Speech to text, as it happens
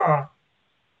Uh,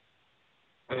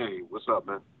 Hey, what's up,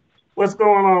 man? what's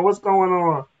going on? What's going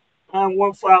on? I'm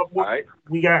 151. All right.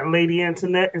 We got Lady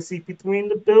Internet and CP3 in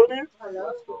the building.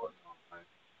 What's going on, man?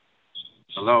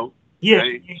 Hello. Yeah,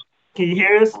 Hey. can you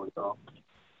hear us? Oh, y'all.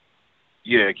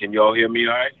 Yeah, can y'all hear me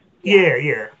all right? Yeah,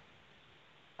 yeah.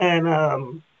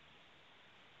 And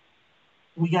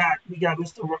we got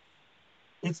Mr.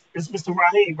 It's Mr.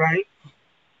 Raheem, right?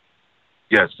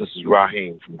 Yes, this is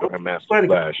Raheem from Okay, it's Grandmaster funny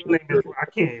because Flash. my name is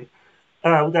Raheem.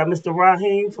 We got Mr.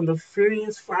 Raheem from the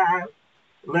Furious Five,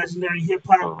 legendary hip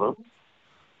hop Uh-huh. group.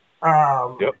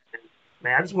 Um, Yep.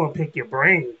 man, I just want to pick your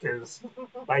brain because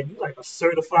like you like a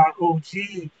certified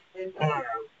OG uh,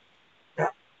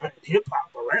 hip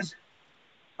hop legend.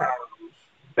 Um,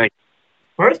 Thank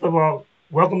First of all,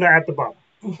 welcome to At the Bar.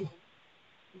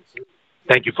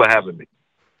 thank you for having me.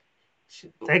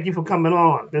 Thank you for coming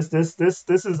on. This is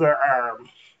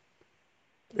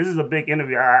a big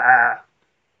interview. I'm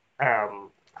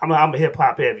a hip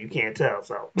hop head. You can't tell,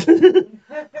 so a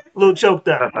little choked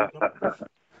up.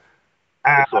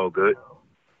 Uh, It's all good.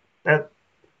 that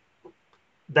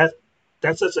that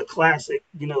that's such a classic,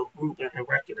 group and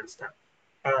record and stuff.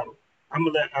 Um, I'm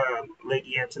gonna let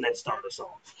Lady Antoinette start us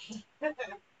off.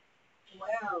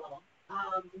 Well,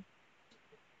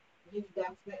 you've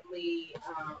definitely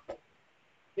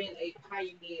been a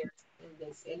pioneer in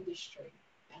this industry.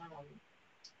 Um,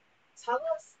 Tell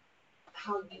us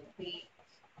how you think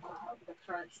the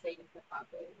current state of hip hop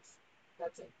is.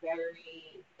 That's a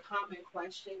very common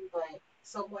question, but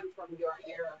someone from your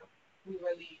era, we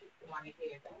really want to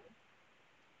hear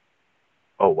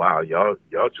Oh wow, y'all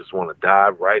just want to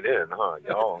dive right in, huh?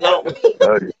 Y'all. No. that.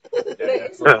 I mean, Uh,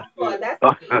 it's my fault.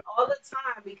 That's me all the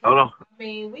time Hold because on. I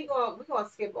mean we gonna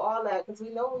skip all that because we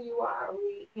know who you are.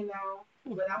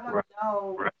 But I want Right, to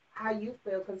know right, how you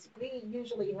feel because we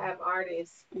usually have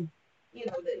artists,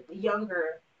 the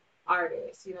younger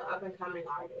artists, up and coming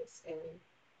artists, and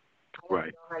I want to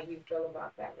right. know how you feel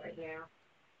about that right now.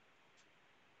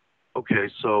 Okay,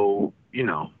 so,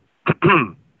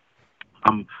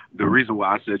 the reason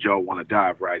why I said y'all want to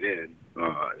dive right in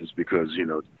is because,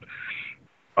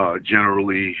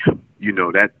 generally,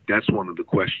 that's one of the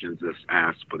questions that's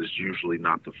asked, but it's usually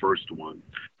not the first one,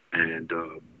 and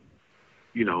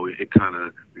it kind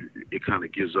of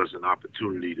gives us an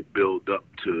opportunity to build up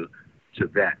to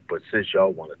that. But since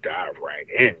y'all want to dive right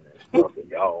in and stuff,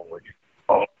 and oh,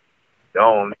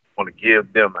 y'all don't want to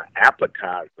give them an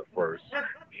appetizer first.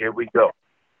 Here we go.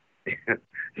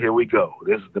 Here we go.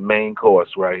 This is the main course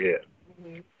right here.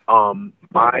 Hmm.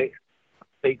 My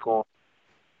take on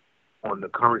the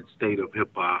current state of hip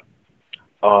hop,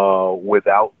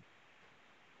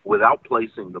 without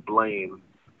placing the blame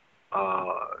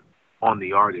uh, on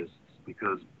the artists,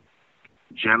 because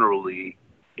generally,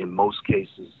 in most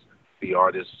cases, the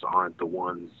artists aren't the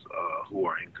ones who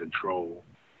are in control,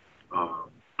 uh,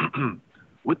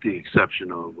 with the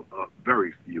exception of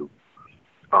very few.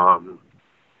 Um,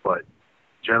 but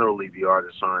generally, the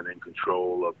artists aren't in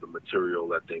control of the material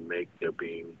that they make. They're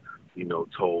being,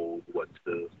 told what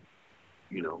the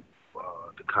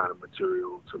kind of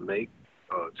material to make,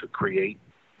 to create.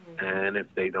 Hmm. And if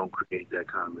they don't create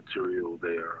that kind of material,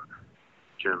 they're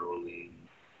generally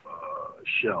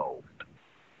shelved.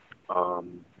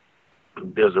 Um,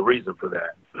 there's a reason for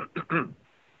that.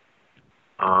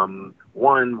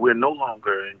 One, we're no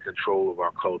longer in control of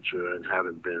our culture and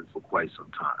haven't been for quite some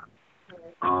time.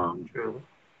 Right. True.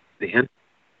 The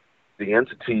the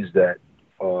entities that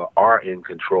are in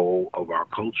control of our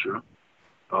culture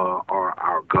are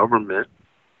our government,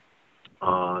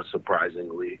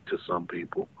 surprisingly to some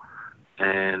people,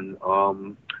 and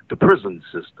the prison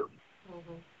system.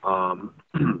 Hmm. Um,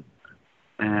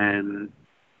 and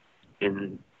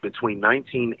in between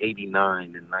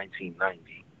 1989 and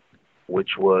 1990,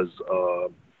 which was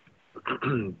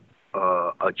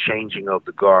a changing of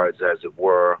the guards, as it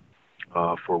were,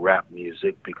 for rap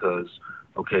music, because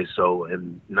okay, so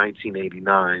in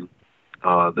 1989,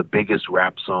 the biggest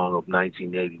rap song of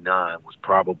 1989 was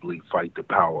probably "Fight the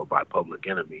Power" by Public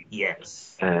Enemy,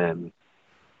 Yes. and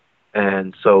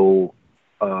so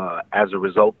as a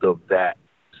result of that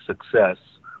success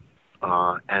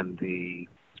and the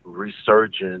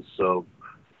resurgence of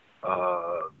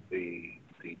the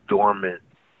dormant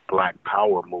Black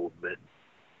Power movement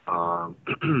um,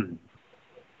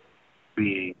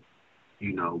 being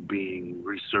being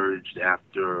resurged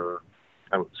after,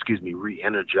 excuse me,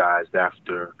 re-energized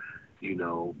after, you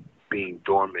know, being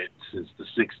dormant since the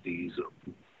 '60s,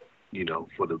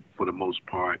 for the most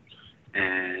part,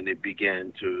 and it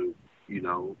began to, you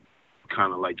know,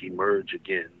 kind of like emerge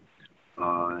again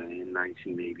in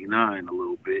 1989 a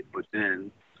little bit, but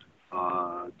then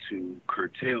to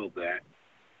curtail that,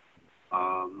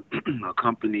 a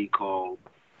company called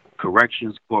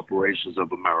Corrections Corporations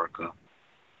of America,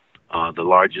 the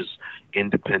largest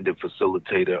independent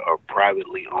facilitator of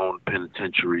privately owned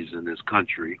penitentiaries in this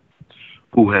country,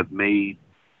 who have made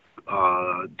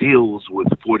deals with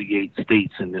 48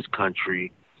 states in this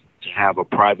country to have a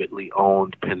privately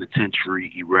owned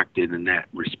penitentiary erected in that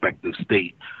respective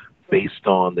state based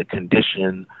on the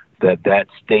condition that that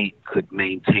state could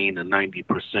maintain a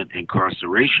 90%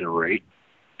 incarceration rate.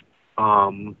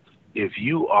 Um, if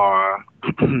you are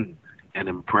an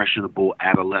impressionable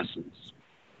adolescent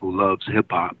who loves hip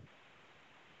hop,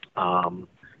 um,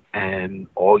 and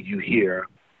all you hear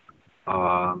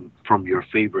from your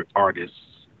favorite artists,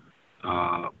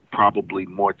 probably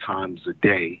more times a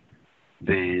day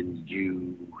than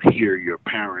you hear your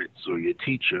parents or your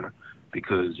teacher,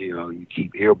 because you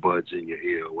keep earbuds in your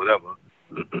ear or whatever,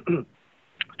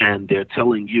 and they're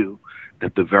telling you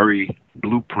that the very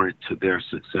blueprint to their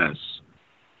success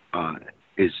uh,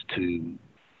 is to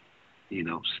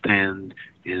stand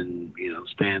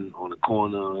on a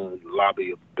corner,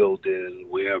 lobby of a building,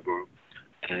 wherever,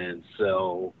 and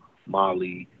sell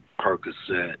Molly,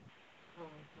 Percocet,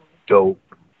 dope,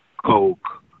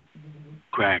 coke,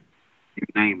 crack, you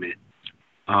name it.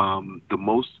 The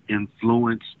most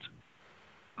influenced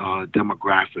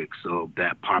demographics of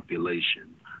that population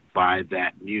by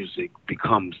that music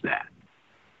becomes that,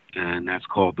 and that's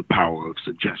called the power of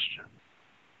suggestion.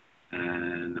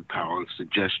 And the power of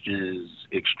suggestion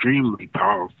is extremely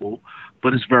powerful,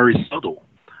 but it's very subtle.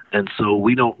 And so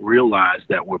we don't realize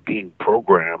that we're being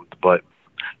programmed, but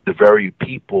the very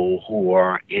people who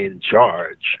are in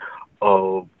charge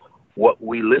of what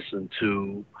we listen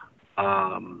to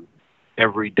um,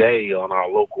 every day on our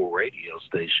local radio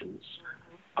stations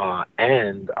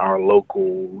and our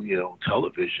local,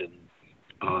 television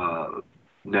uh,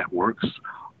 networks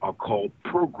are called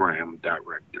program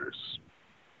directors.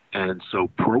 And so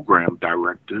program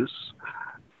directors,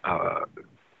 uh,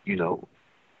 you know,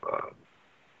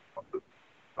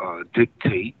 uh,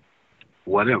 dictate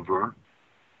whatever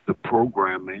the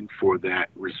programming for that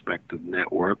respective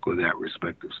network or that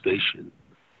respective station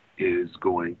is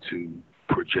going to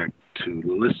project to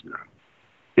the listener.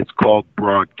 It's called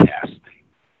broadcasting,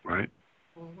 right?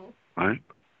 Mhm. Right?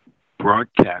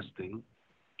 Broadcasting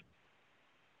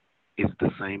is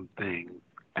the same thing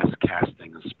as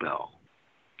casting a spell.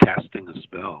 Casting a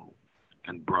spell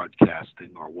and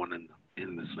broadcasting are one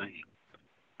in the same.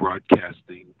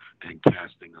 Broadcasting and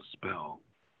casting a spell.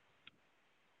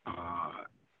 Uh,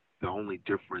 the only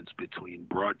difference between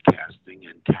broadcasting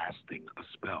and casting a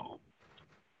spell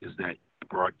is that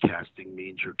broadcasting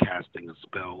means you're casting a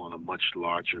spell on a much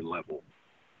larger level,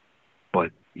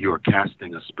 but you're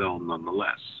casting a spell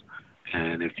nonetheless.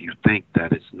 And if you think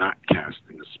that it's not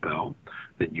casting a spell,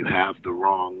 then you have the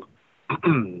wrong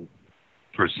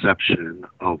perception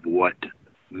of what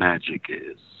magic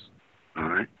is. All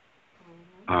right.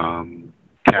 Mhm. Um,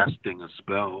 Casting a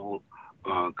spell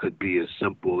could be as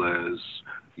simple as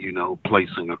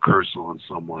placing a curse on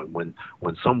someone.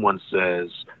 When someone says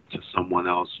to someone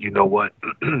else, you know what,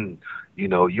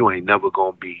 you ain't never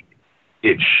gonna be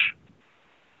ish,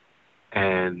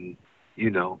 and you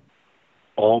know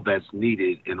all that's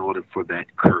needed in order for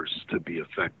that curse to be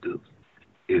effective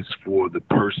is for the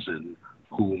person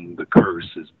whom the curse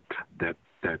is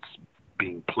that's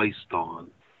being placed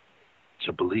on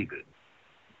to believe it,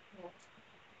 Yes.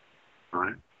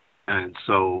 right? And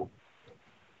so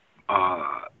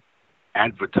uh,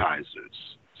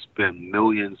 advertisers spend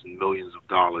millions and millions of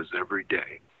dollars every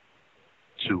day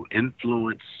to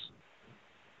influence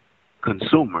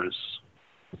consumers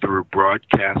through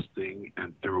broadcasting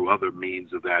and through other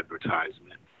means of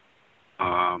advertisement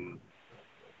um,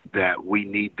 that we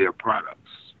need their products.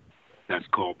 That's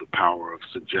called the power of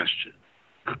suggestion.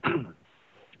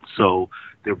 So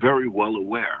they're very well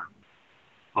aware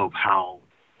of how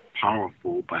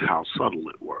powerful but how subtle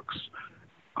it works.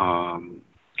 Um,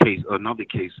 another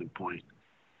case in point,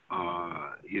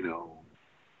 uh, you know,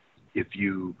 if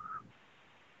you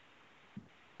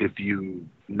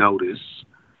notice,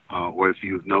 or if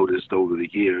you've noticed over the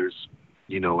years,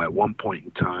 at one point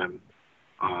in time,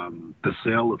 the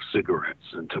sale of cigarettes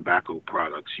and tobacco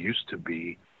products used to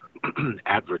be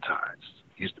advertised.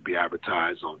 Used to be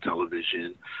advertised on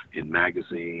television, in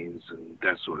magazines, and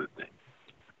that sort of thing.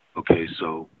 Okay,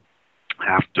 so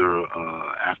after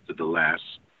the last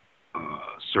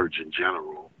Surgeon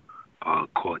General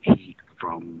caught heat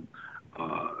from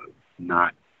uh,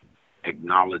 not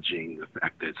acknowledging the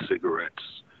fact that cigarettes,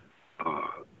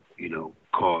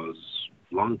 cause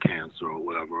lung cancer or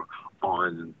whatever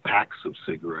on packs of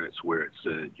cigarettes where it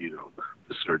said,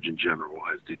 the Surgeon General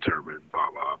has determined blah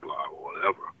blah blah or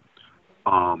whatever.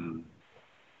 Um,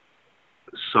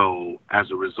 so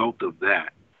as a result of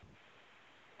that,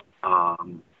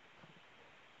 um,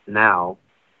 now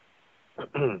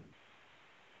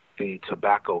the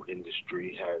tobacco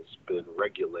industry has been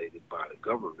regulated by the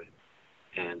government,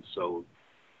 and so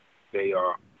they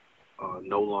are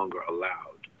no longer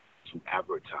allowed to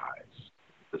advertise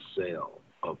the sale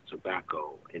of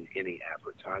tobacco in any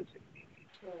advertising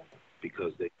medium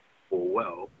because they full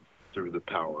well through the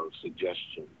power of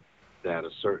suggestion that a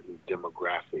certain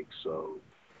demographics of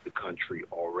the country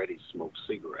already smoke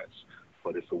cigarettes,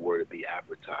 but if it were to be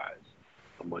advertised,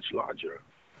 a much larger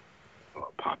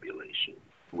population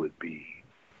would be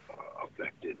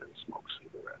affected and smoke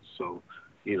cigarettes. So,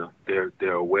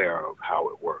 they're aware of how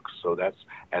it works. So that's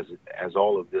as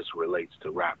all of this relates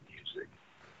to rap music.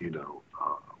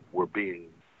 We're being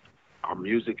our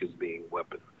music is being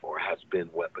weapon or has been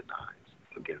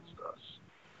weaponized against us.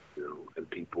 And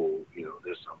people,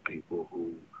 there's some people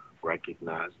who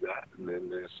recognize that, and then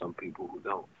there's some people who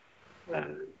don't.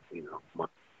 And my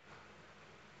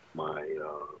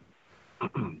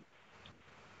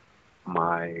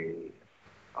my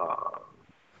uh,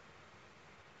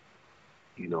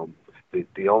 you know,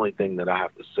 the only thing that I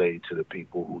have to say to the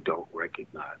people who don't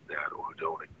recognize that or who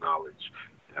don't acknowledge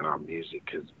that our music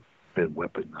has been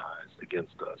weaponized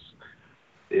against us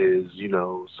is,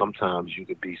 sometimes you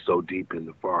could be so deep in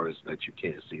the forest that you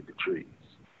can't see the trees.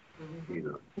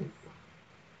 You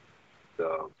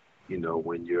know,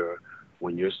 when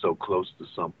you're so close to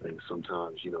something,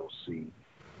 sometimes you don't see,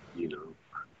 you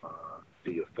know,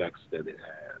 the effects that it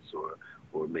has,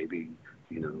 or maybe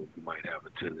you might have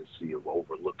a tendency of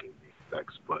overlooking the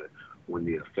effects. But when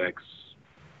the effects,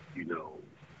 you know,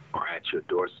 are at your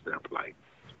doorstep, like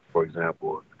for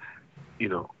example, you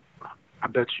know, I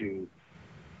bet you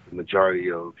the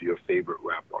majority of your favorite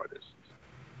rap artists,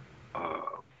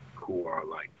 who are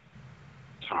like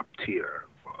top tier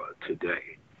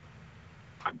today,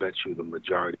 I bet you the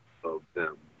majority of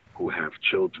them who have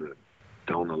children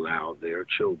don't allow their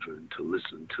children to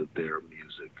listen to their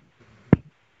music.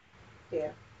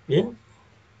 Yeah. Yeah,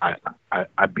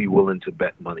 I'd be willing to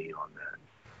bet money on that.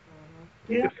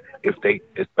 yeah, If they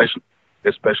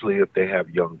especially if they have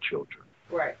young children.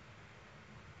 Right.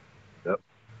 Yep.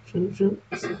 true, true.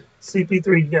 CP3,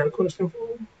 you got a question for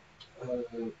him?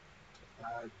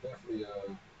 I definitely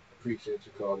appreciate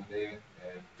you calling in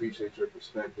and appreciate your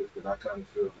perspective because I kind of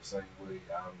feel the same way.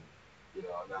 I'm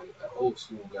not an old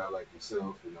school guy like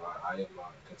yourself. I am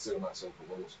consider myself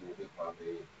an old school hip hop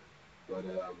head, but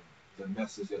the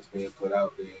message that's being put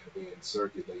out there and being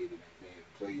circulated and being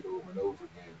played over and over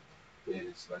again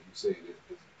is, like you said,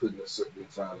 it's putting a certain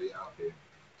mentality out there.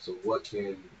 So, what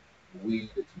can we,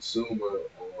 the consumer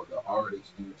or the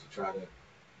artist, do to try to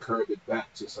curb it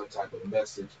back to some type of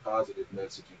message, positive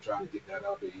message, and try to get that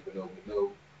out there, even though we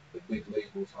know the big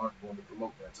labels aren't going to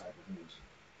promote that type of music?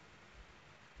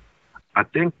 I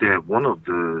think that one of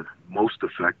the most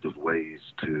effective ways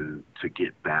to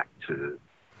get back to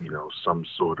some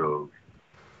sort of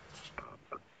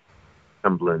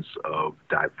semblance of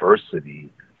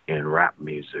diversity in rap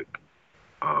music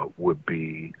would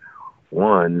be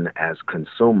one, as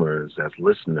consumers, as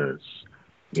listeners,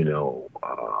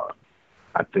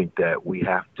 I think that we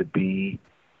have to do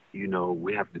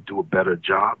a better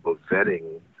job of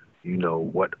vetting,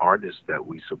 what artists that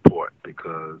we support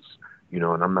because,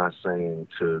 and I'm not saying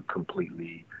to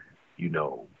completely, you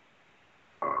know,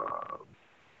 uh,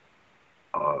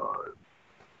 uh,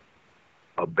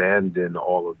 abandon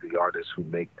all of the artists who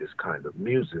make this kind of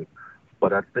music,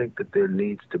 but I think that there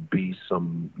needs to be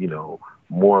some,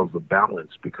 more of a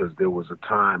balance because there was a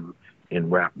time in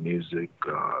rap music,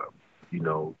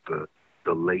 the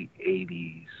late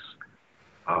 '80s,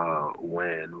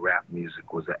 when rap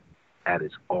music was at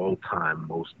its all-time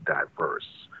most diverse,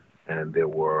 and there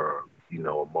were,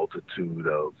 a multitude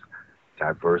of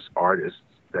diverse artists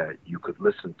that you could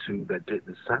listen to that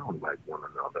didn't sound like one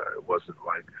another. It wasn't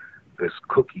like this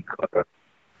cookie cutter,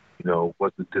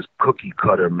 wasn't this cookie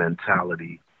cutter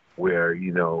mentality where,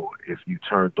 if you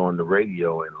turned on the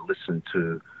radio and listened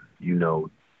to, you know,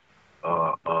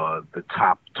 the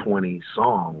top 20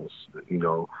 songs,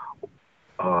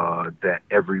 that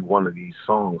every one of these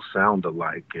songs sound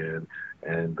alike, and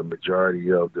the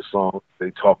majority of the songs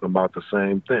they talking about the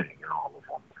same thing in all of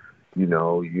them. You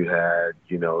had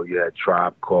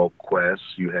Tribe Called Quest,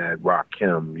 you had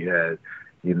Rakim, you had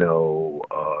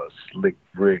Slick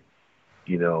Rick,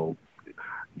 you know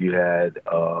you had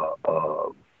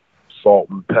Salt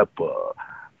and Pepper,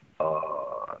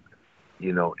 uh,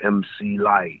 MC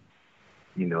Light,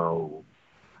 you know,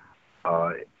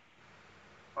 uh,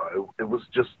 it was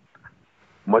just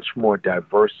much more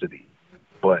diversity.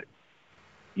 But,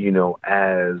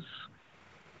 as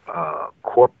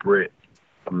corporate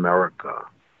America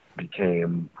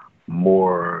became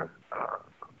more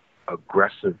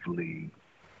aggressively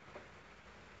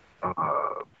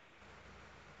uh,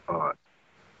 uh,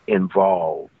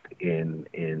 involved in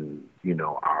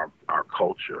our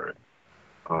culture,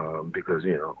 because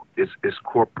it's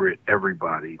corporate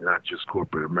everybody, not just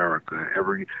corporate America.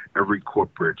 Every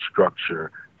corporate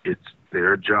structure, it's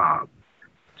their job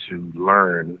to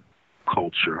learn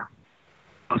culture,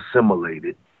 assimilate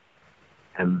it,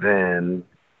 and then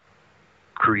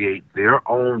create their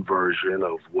own version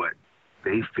of what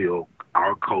they feel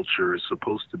our culture is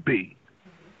supposed to be,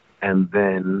 and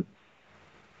then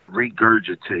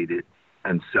regurgitate it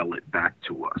and sell it back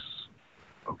to us.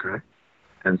 Okay?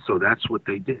 And so that's what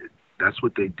they did. That's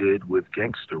what they did with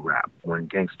gangster rap when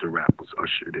gangster rap was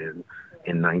ushered in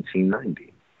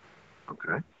 1990.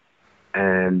 Okay?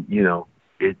 And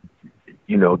it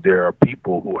there are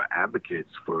people who are advocates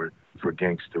for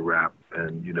gangster rap,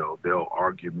 and they'll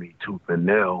argue me tooth and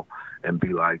nail and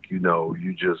be like, you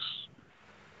just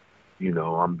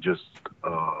I'm just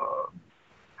uh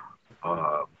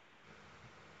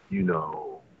you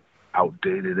know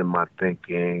outdated in my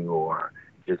thinking, or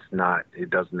it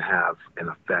doesn't have an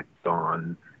effect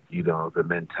on the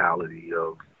mentality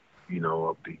of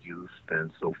the youth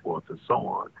and so forth and so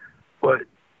on. But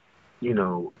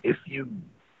if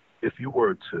you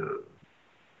were to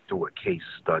do a case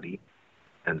study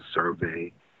and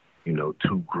survey,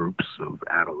 two groups of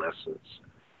adolescents,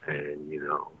 and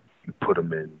you put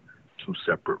them in two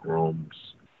separate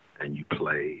rooms, and you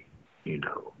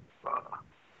know, uh,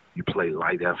 you play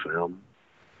Light FM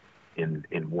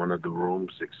in one of the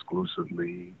rooms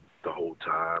exclusively the whole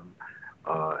time,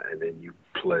 and then you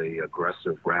play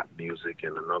aggressive rap music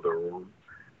in another room,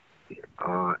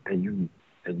 and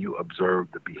you observe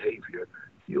the behavior,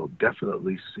 you'll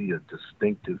definitely see a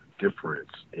distinctive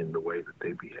difference in the way that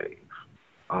they behave.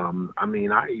 I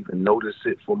mean, I even notice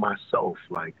it for myself.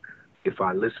 Like, if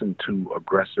I listen to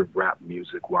aggressive rap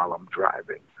music while I'm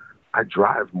driving, I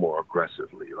drive more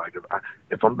aggressively. Like,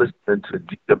 if I'm listening to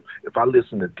if I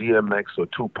listen to DMX or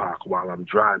Tupac while I'm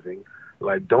driving,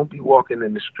 like, don't be walking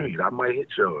in the street. I might hit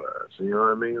your ass. You know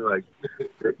what I mean? Like,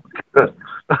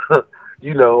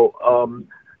 you know,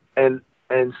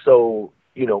 and so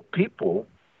people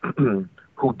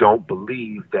who don't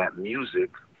believe that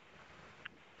music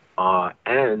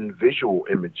and visual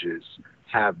images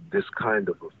have this kind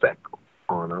of effect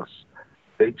on us,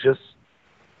 they just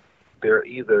they're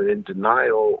either in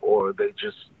denial, or they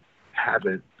just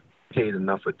haven't paid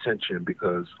enough attention,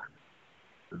 because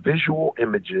visual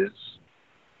images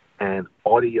and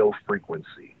audio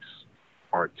frequencies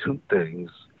are two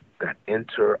things that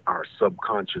enter our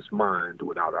subconscious mind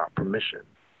without our permission.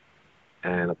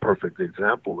 And a perfect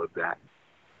example of that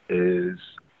is,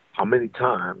 how many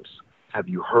times have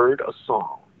you heard a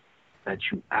song that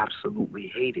you absolutely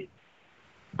hated,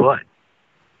 but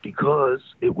because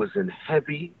it was in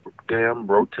heavy damn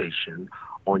rotation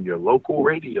on your local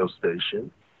radio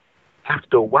station,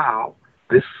 after a while,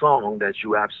 this song that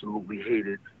you absolutely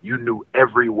hated, you knew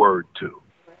every word to,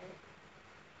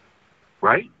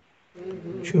 right?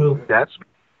 Mm-hmm. True. That's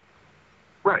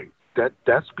right.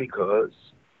 That's because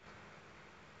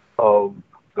of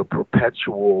the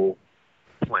perpetual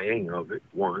playing of it.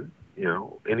 One,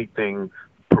 anything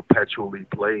perpetually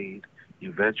played,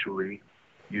 eventually,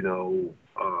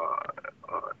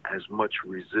 as much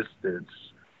resistance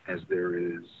as there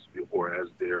is, or as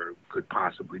there could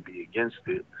possibly be against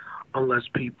it, unless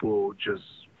people just,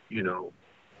 you know,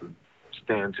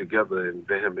 stand together and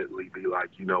vehemently be like,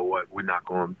 you know what, we're not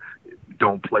going,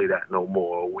 don't play that no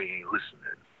more, we ain't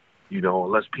listening.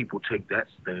 Unless people take that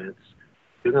stance,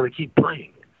 they're going to keep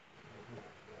playing it,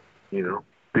 you know,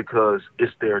 because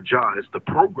it's their job, it's the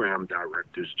program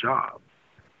director's job,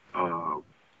 uh,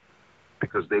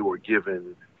 because they were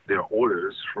given their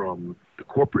orders from the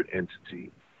corporate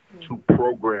entity to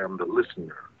program the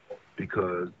listener,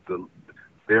 because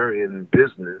they're in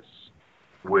business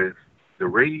with, the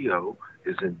radio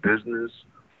is in business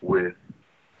with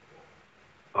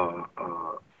uh,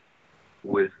 uh,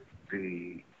 with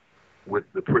the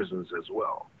prisons as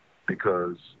well,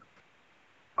 because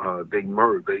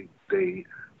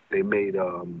they made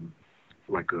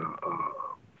like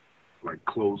like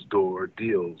closed door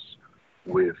deals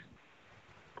with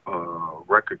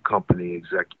record company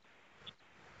executives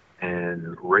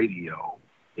and radio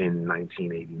in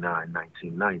 1989,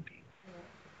 1990.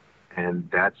 And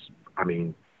that's, I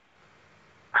mean,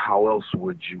 how else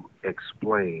would you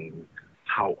explain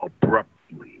how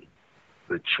abruptly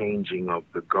the changing of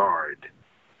the guard,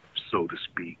 so to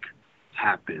speak,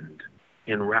 happened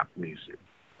in rap music?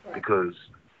 Right. Because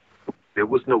there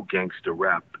was no gangster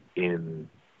rap in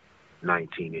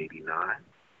 1989,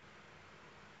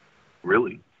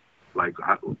 really. Like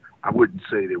I wouldn't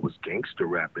say there was gangster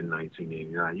rap in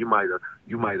 1989.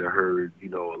 You might have heard a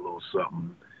little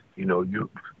something.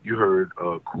 You heard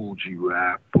Cool G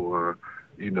rap, or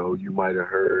you might have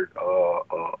heard uh,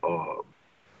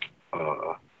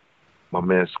 my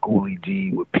man Schoolie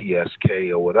D with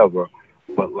PSK or whatever.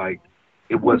 But like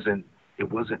it wasn't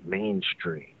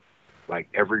mainstream. Like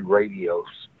every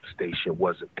station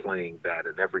wasn't playing that,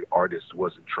 and every artist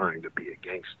wasn't trying to be a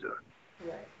gangster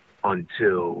Right.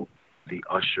 until the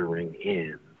ushering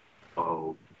in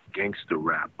of gangster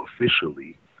rap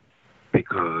officially.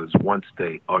 Because once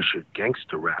they ushered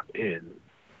gangster rap in,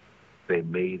 they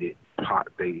made it pot.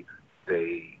 They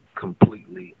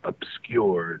completely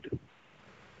obscured,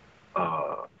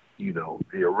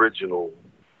 the original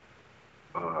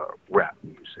rap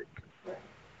music. Right.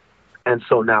 And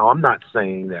so now I'm not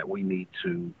saying that we need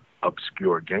to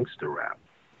obscure gangster rap.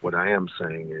 What I am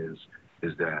saying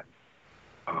is that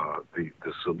the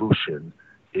solution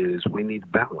is we need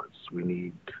balance.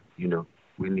 You know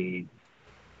we need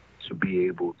to be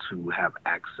able to have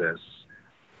access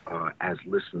as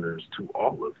listeners to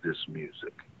all of this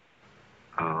music.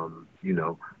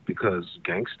 Because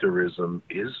gangsterism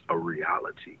is a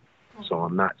reality. So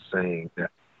I'm not saying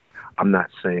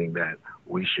that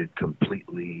we should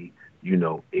completely,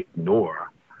 ignore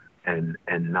and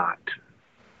not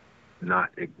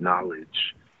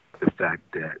acknowledge the fact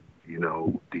that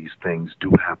these things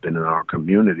do happen in our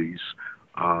communities.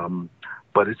 Um,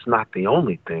 but it's not the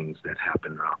only things that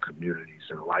happen in our communities,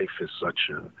 and life is such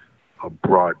a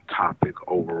broad topic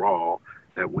overall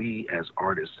that we as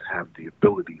artists have the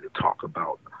ability to talk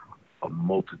about a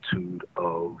multitude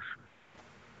of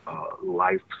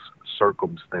life's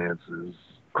circumstances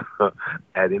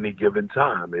at any given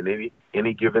time in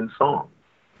any given song.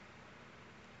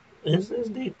 It's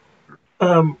deep.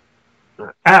 Um,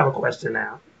 I have a question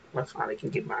now. I finally can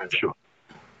get mine up. Sure.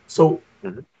 So,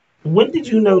 Mhm. when did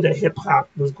you know that hip hop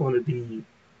was going to be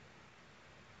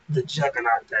the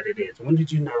juggernaut that it is? When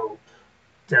did you know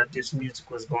that this music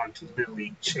was going to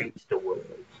literally change the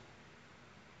world?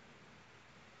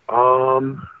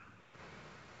 Um,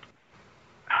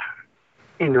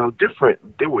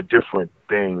 different. There were different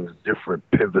things, different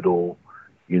pivotal,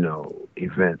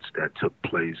 events that took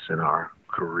place in our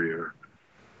career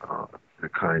uh,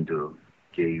 that kind of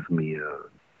gave me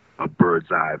a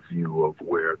bird's eye view of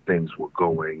where things were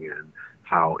going and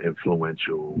how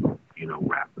influential,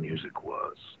 rap music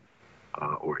was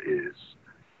or is.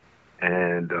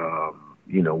 And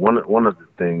one of the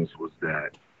things was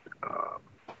that uh,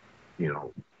 you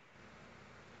know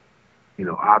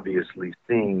obviously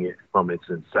seeing it from its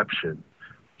inception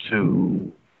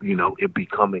to it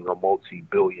becoming a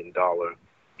multi-billion-dollar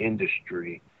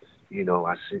industry.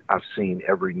 I've seen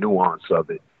every nuance of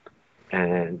it,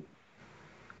 and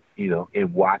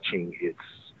in watching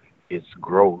its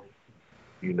growth,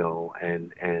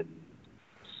 and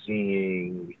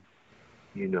seeing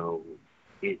you know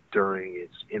it during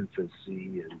its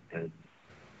infancy, and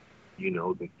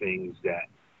the things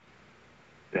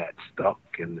that stuck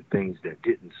and the things that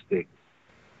didn't stick.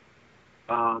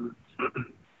 Um,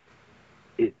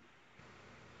 it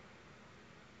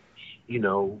you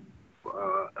know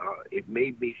it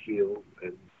made me feel,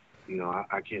 and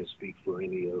I can't speak for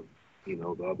any of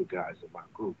the other guys in my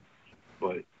group,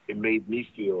 but it made me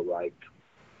feel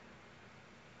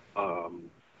um,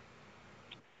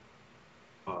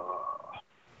 uh,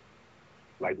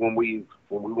 like when we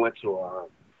went to our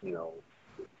you know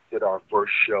did our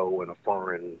first show in a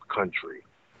foreign country.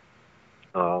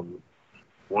 Um,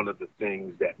 One of the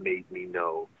things that made me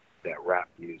know that rap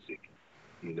music,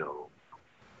 you know,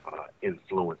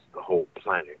 influenced the whole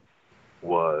planet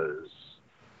was,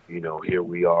 here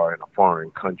we are in a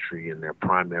foreign country and their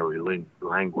primary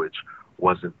language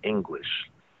wasn't English,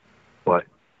 but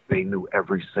they knew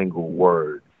every single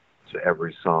word to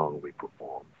every song we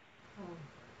performed. Mm.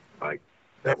 Like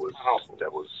that That's was powerful.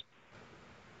 that was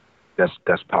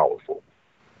that's powerful.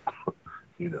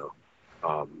 you know.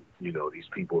 These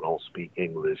people don't speak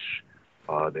English.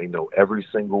 They know every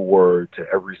single word to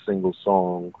every single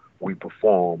song we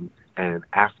perform, and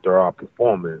after our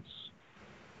performance,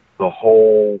 the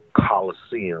whole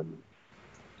Coliseum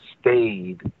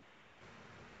stayed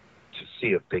to see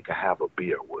if they could have a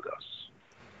beer with us.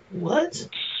 What?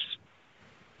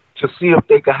 To see if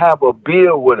they could have a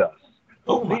beer with us.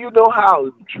 Oh Do my! you know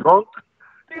how drunk?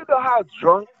 You know how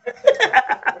drunk,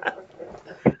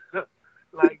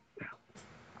 like,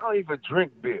 I don't even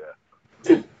drink beer.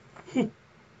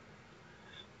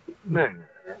 Man,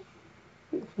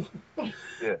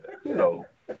 yeah. So,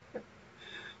 I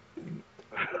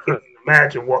can't even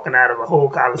imagine walking out of a whole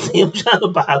coliseum trying to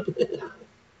buy it.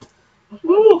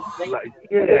 Woo. They like,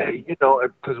 yeah,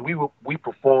 because we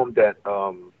performed at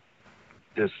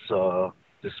this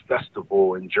this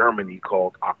festival in Germany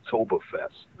called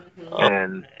Oktoberfest, mm-hmm. Oh,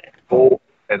 and oh,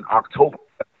 and October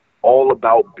all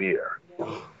about beer. Yeah,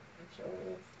 it sure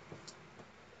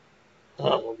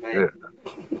oh man.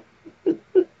 Yeah, is.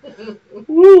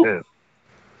 Woo. yeah,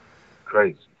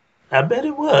 crazy. I bet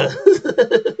it was.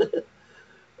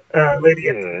 Lady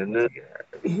Yeah, X, and what then,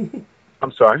 you got?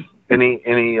 I'm sorry. Any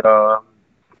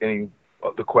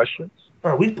other questions?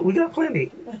 Oh, we got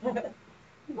plenty.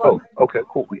 Well, Oh, okay,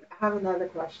 cool. I have another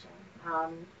question.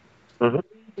 Um, Hmm. we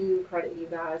do credit you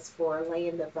guys for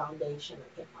laying the foundation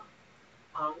of hip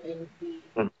hop.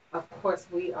 And of course,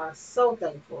 we are so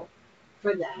thankful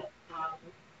for that.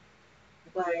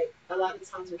 But a lot of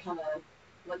times we kind of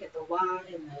look at the why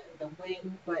and the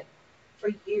when. But for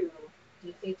you, do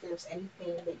you think there's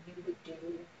anything that you would do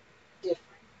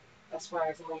different as far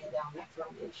as laying down that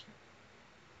foundation?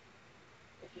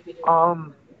 If you could do it all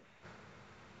Um,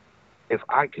 if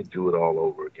I could do it all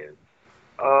over again,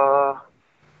 uh,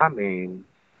 I mean,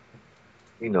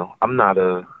 I'm not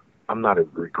a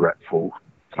regretful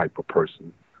type of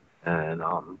person, and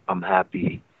I'm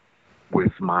happy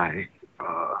with my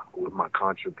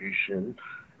contribution,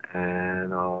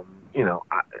 and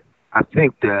I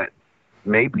think that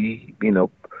maybe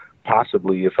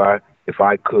possibly if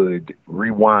I could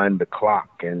rewind the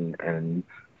clock and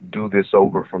do this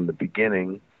over from the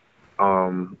beginning,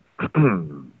 um,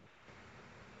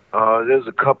 there's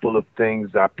a couple of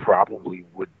things I probably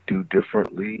would do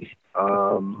differently.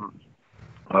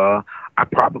 Uh, I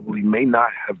probably may not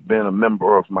have been a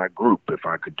member of my group if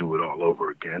I could do it all over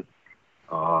again.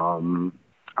 Um,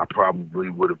 I probably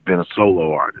would have been a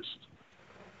solo artist.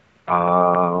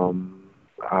 Um,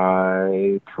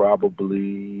 I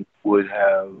probably would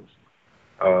have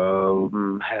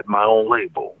had my own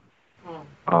label. Mm,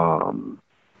 Um,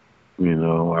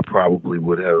 I probably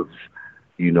would have,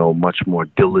 much more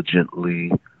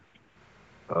diligently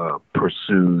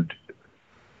pursued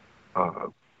uh,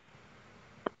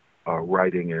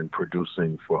 writing and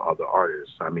producing for other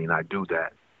artists. I mean, I do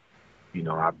that.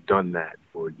 I've done that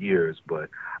for years, but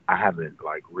I haven't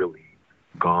like really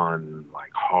gone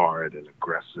like hard and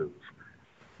aggressive,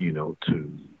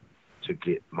 to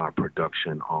get my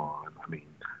production on. I mean,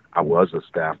 I was a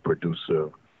staff producer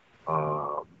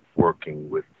uh, working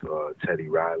with Teddy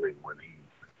Riley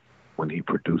when he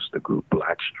produced the group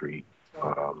Blackstreet,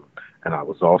 right. um, and I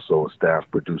was also a staff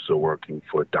producer working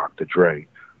for Dr. Dre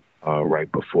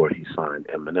right before he signed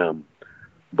Eminem.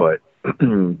 But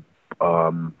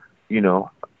you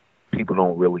know, people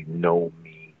don't really know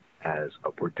me as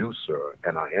a producer,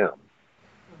 and I am.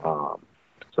 Um,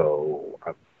 so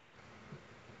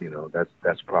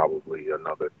that's probably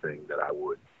another thing that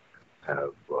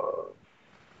have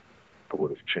I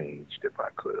would have changed if I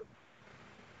could have.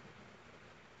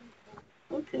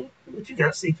 Okay, what you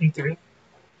got, CP3?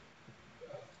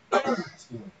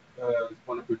 Excuse me.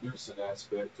 On the producing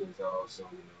aspect, is I also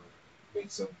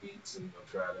make some beats and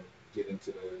try to get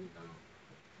into the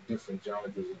different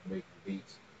genres of making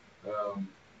beats. Um,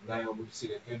 Now we see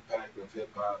the impact of hip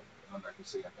hop, like you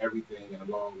say, on everything, and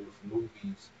along with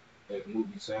movies and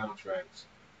movie soundtracks.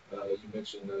 You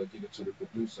mentioned getting to the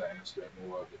producer aspect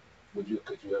more of it.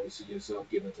 Could you ever see yourself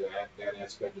getting into that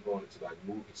aspect of going into like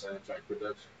movie soundtrack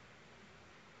production?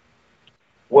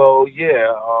 Well,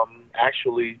 yeah,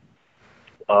 actually,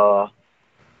 uh,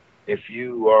 if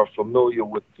you are familiar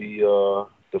with the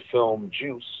film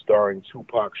Juice starring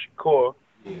Tupac Shakur,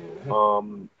 Yeah.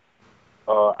 um,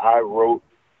 I wrote,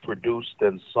 produced,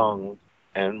 and sung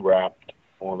and rapped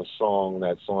on a song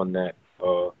that's on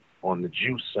the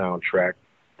Juice soundtrack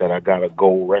that I got a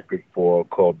gold record for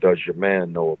called "Does Your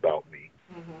Man Know About Me?"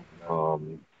 Mm-hmm.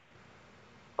 Um,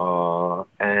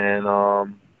 and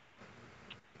um,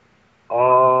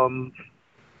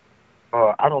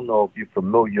 I don't know if you're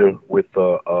familiar with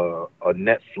a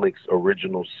Netflix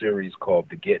original series called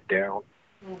The Get Down.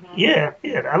 Mm-hmm. Yeah,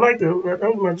 yeah, I like the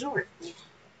that was my joint.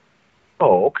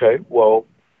 Oh, okay. Well,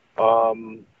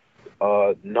 um,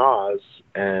 Nas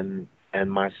and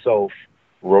myself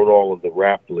wrote all of the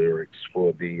rap lyrics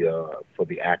for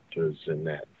the actors in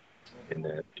that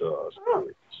Oh,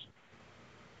 series.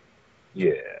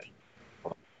 Yeah.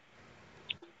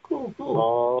 cool,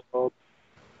 cool. Um.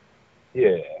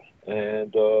 Yeah.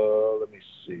 And let me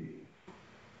see.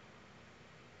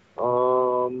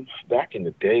 in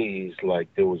the days, like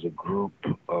there was a group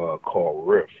called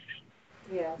Riff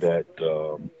Yes, that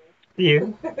Yeah.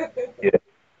 familiar. yeah,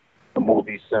 the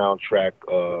movie soundtrack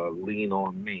Lean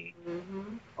on Me.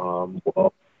 Mhm.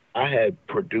 Well, I had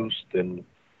produced and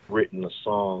written a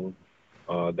song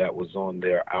that was on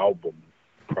their album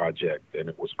project, and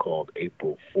it was called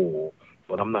April Fool.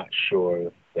 But I'm not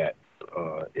sure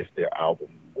if their album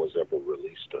was ever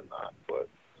released or not. But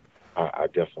I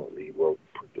definitely wrote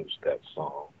and produced that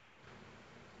song.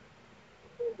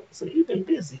 So you've been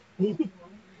busy. Mhm.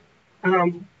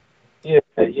 um, Yeah,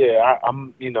 yeah.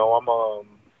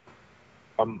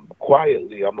 I'm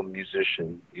quietly, I'm a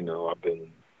musician. I've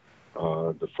been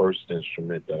the first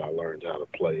instrument that I learned how to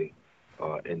play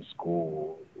in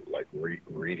school, like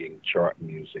reading chart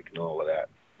music and all of that,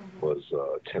 Mhm. was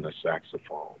tenor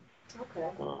saxophone. Okay.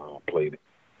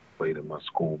 Played in my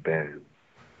school band,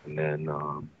 and then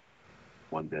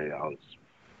one day I was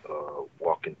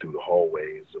walking through the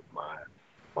hallways of my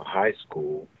high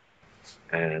school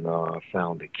and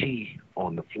found a key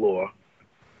on the floor.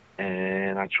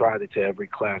 And I tried it to every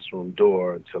classroom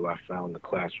door until I found the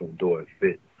classroom door that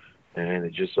fit, and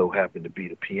it just so happened to be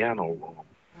the piano room.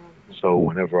 Mhm. So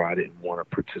whenever I didn't want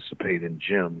to participate in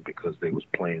gym because they was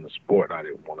playing a sport I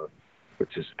didn't want to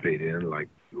participate in, like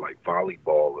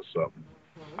volleyball or something,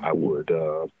 Mhm. I would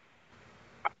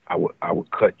I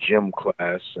would cut gym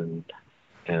class and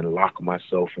lock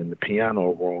myself in the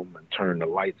piano room and turn the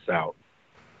lights out.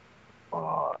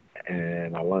 Uh,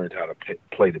 and I learned how to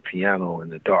play the piano in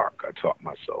the dark. I taught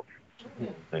myself,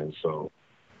 Mhm. and so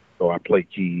I play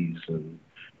keys and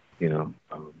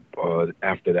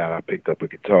after that I picked up a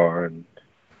guitar and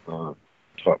uh,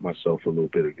 taught myself a little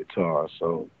bit of guitar.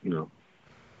 So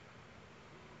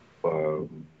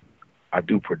um, I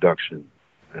do production,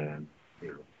 and you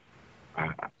know, I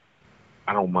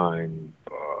I don't mind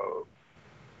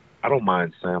I don't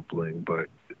mind sampling, but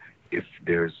if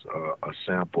there's a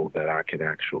sample that I can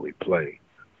actually play,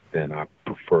 then I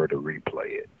prefer to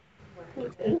replay it. Right.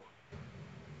 okay.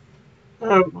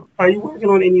 Are you working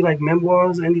on any like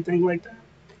memoirs or anything like that?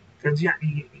 Because you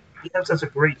have such a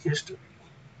great history.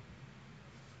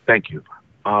 Thank you.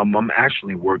 I'm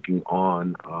actually working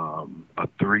on a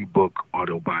three-book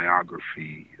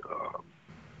autobiography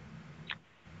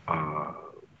uh,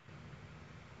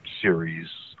 series,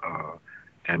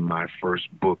 and my first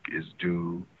book is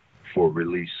due for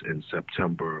release in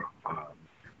September.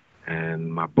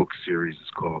 And my book series is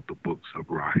called The Books of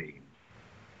Raheem.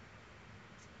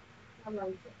 I like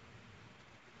it.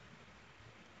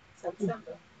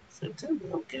 September. September,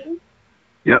 okay.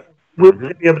 Yep. We'll hmm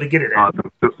be able to get it at.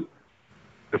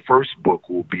 the first book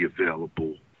will be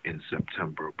available in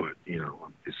September, but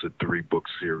it's a three-book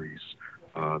series.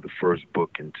 The first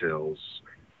book entails,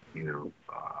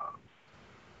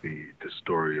 the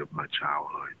story of my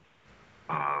childhood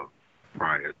uh,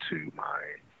 prior to my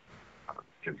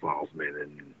involvement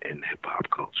in hip hop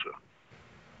culture.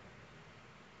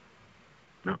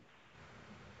 No.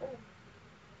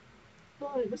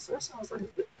 Oh, that sounds like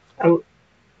it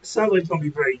sounds like it's gonna be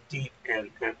very deep and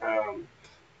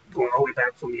going all the way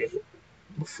back from your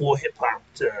before hip hop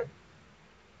to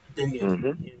then you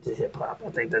hmm into hip hop. I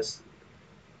think that's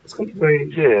it's gonna be very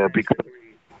Yeah, interesting because to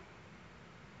read.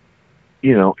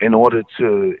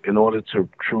 in order to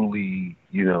truly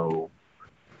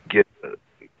get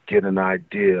get an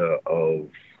idea of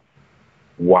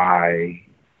why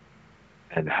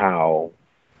and how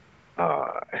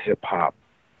hip hop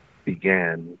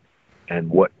began and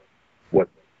what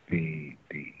the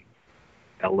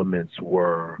elements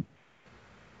were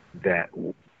that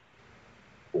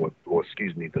or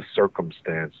excuse me, the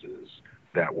circumstances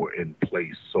that were in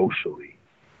place socially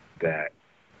that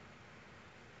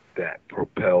that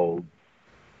propelled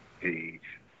the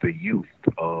the youth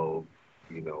of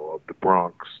of the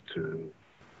Bronx to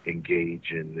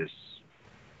engage in this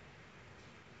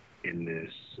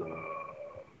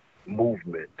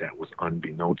movement that was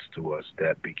unbeknownst to us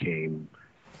that became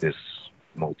this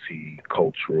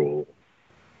multicultural,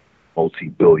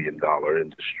 multi-billion-dollar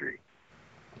industry.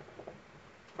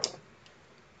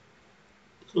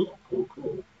 Cool, cool,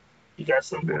 cool. You got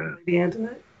something for Yeah. me, Lady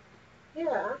Antoinette?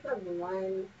 Yeah, I have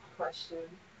one question.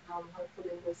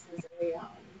 Hopefully this is a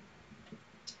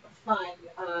fun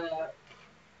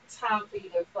time for you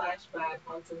to flashback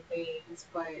on some things.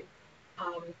 But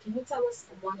can you tell us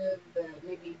one of the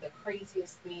maybe the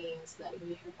craziest things that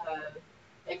you have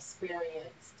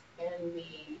experienced in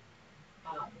the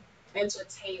um,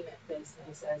 entertainment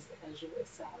business, as you would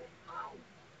say? Um,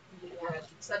 you had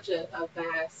such a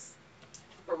vast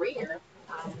career.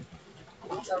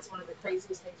 Can you tell us one of the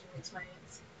craziest things you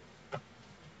experienced?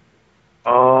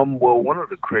 Well, one of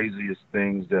the craziest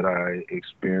things that I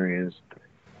experienced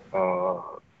uh,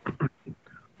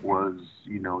 was,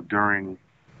 during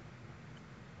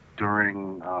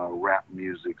rap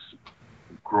music's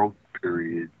growth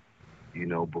period,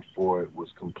 before it was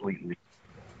completely,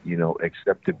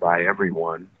 accepted by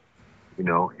everyone.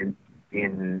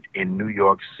 In New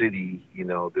York City,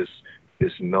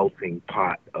 this melting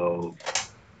pot of,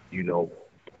 you know,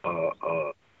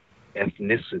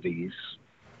 ethnicities.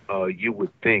 You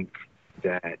would think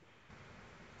that,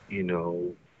 you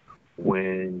know,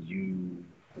 when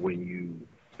you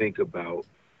think about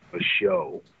a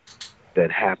show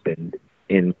that happened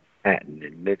in Manhattan,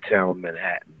 in Midtown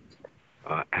Manhattan,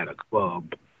 at a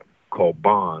club called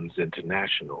Bonds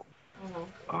International. Mhm.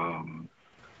 Um,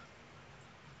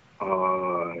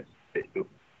 uh,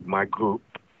 my group,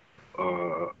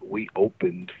 we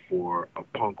opened for a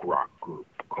punk rock group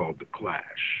called The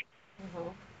Clash.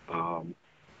 Mhm. Um,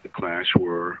 the Clash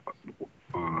are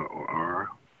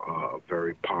a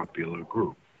very popular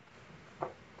group,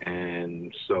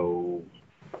 and so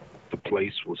the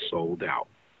place was sold out.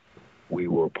 We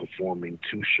were performing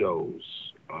two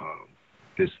shows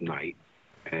this night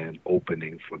and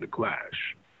opening for the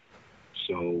Clash.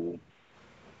 So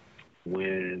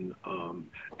when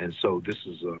and so this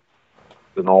is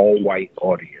an all white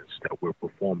audience that we're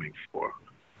performing for.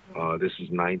 This is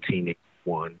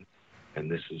 1981, and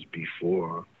this is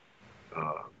before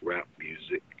rap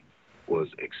music was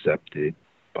accepted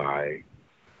by,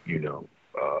 you know,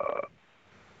 uh,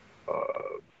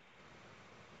 uh,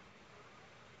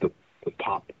 the the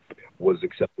pop was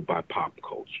accepted by pop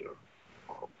culture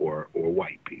or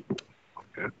white people.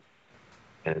 Okay,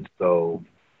 and so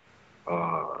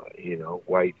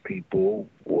white people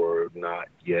were not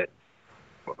yet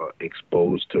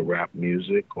exposed to rap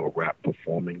music or rap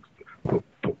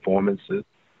performances,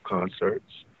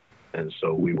 concerts, and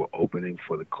so we were opening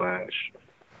for the Clash.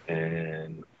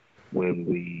 And when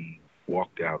we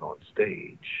walked out on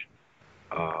stage,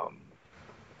 um,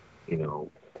 you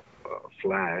know,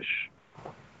 Flash,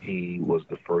 he was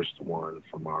the first one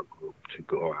from our group to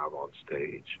go out on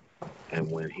stage.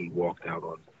 And when he walked out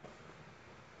on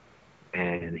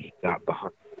and he got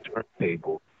behind the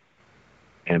turntable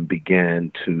and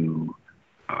began to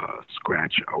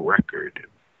scratch a record,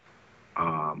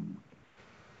 um,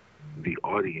 the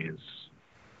audience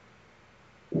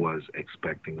was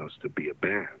expecting us to be a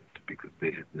band because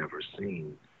they had never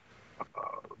seen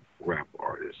rap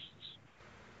artists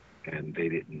and they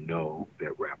didn't know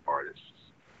that rap artists,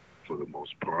 for the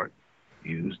most part,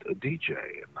 used a DJ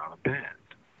and not a band.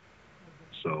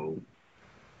 So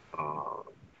uh,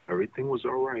 everything was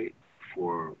all right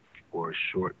for a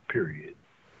short period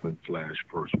when Flash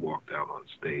first walked out on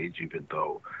stage, even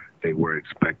though they were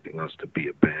expecting us to be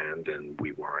a band and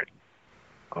we weren't.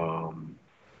 Um,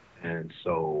 and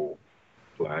so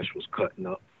Flash was cutting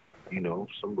up,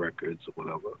 some records or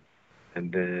whatever,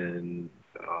 and then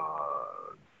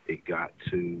it got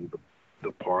to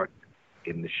the part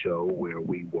in the show where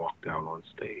we walked out on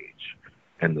stage,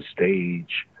 and the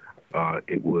stage,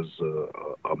 it was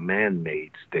a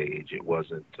man-made stage. It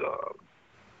wasn't,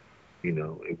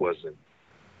 it wasn't,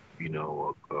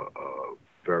 a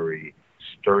very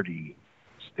sturdy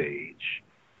stage.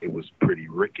 It was pretty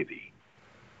rickety.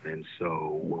 And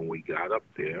so when we got up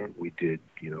there, we did,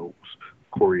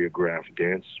 choreographed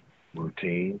dance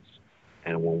routines.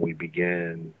 And when we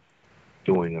began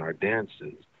doing our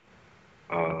dances,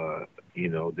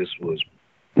 this was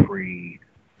pre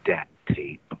DAT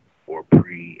tape or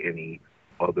pre any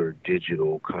other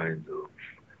digital kind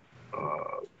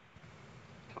of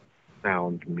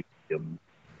sound medium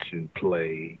to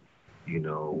play,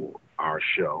 our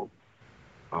show.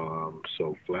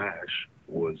 So Flash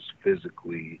was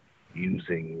physically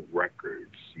using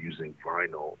records, using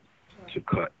vinyl to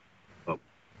cut up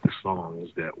the songs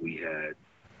that we had,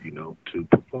 to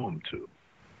perform to.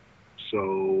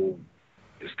 So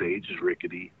the stage is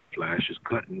rickety, Flash is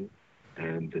cutting,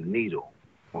 and the needle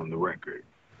on the record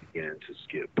began to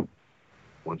skip.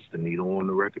 Once the needle on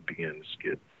the record began to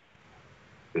skip,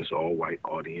 this all white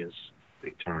audience,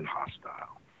 they turned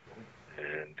hostile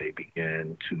and they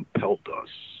began to pelt us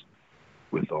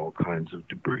with all kinds of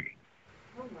debris.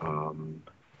 Um,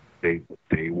 they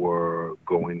were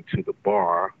going to the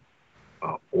bar,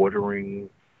 ordering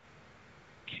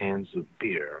cans of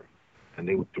beer, and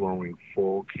they were throwing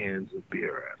 4 cans of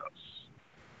beer at us.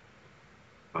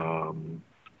 Um,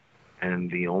 and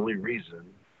the only reason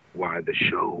why the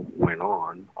show went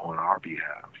on our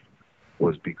behalf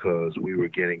was because we were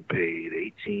getting paid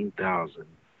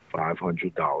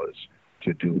 $18,500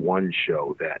 to do one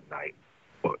show that night,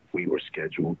 but we were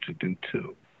scheduled to do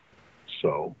two.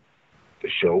 So the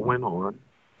show went on,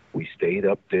 We stayed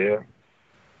up there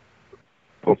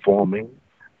performing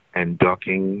and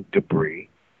ducking debris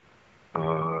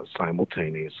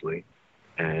simultaneously.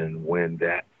 And when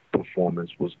that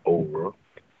performance was over,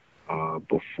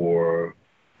 before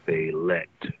they let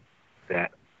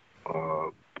that uh,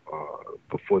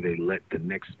 before they let the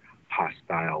next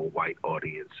hostile white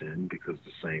audience in, because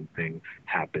the same thing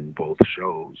happened both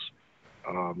shows.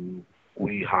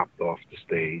 We hopped off the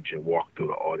stage and walked through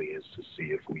the audience to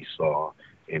see if we saw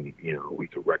any, we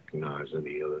could recognize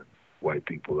any other white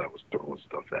people that was throwing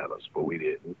stuff at us, but we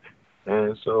didn't.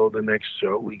 And so the next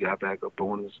show, we got back up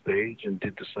on the stage and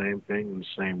did the same thing, and the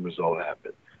same result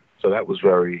happened. So that was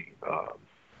very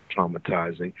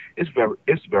traumatizing. It's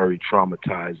very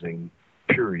traumatizing.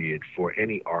 Period, for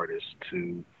any artist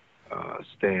to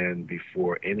stand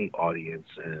before any audience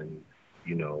and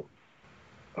you know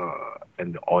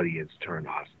and the audience turn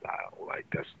hostile. Like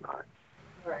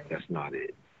Right. that's not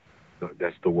it.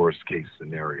 That's the worst case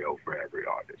scenario for every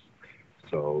artist.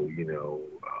 So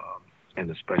and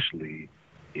especially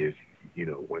if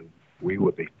when we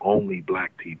were the only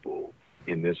black people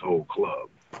in this whole club,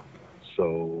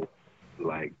 so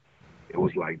like it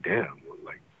was like damn,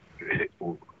 like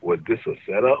was this a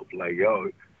setup? Like yo,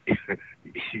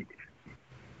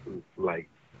 like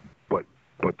but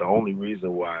but the only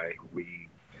reason why we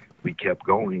kept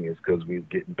going is because we were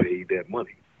getting paid that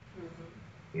money,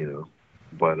 Hmm. you know.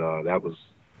 But that was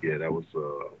yeah, that was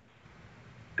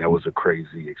a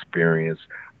crazy experience.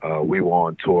 We were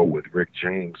on tour with Rick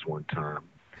James one time,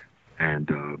 and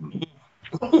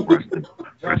rest in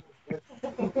rest.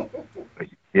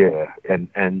 Yeah, and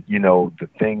the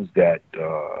things that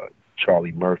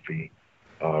Charlie Murphy,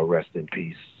 rest in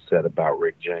peace, said about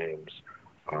Rick James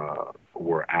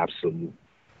were absolute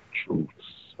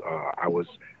truths.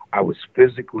 I was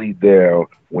physically there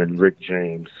when Rick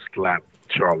James slapped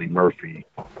Charlie Murphy.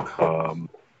 Um,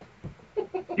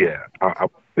 yeah, I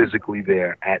was physically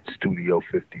there at Studio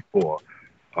 54.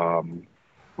 Um,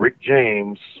 Rick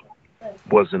James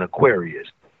was an Aquarius,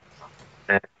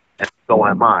 and, and so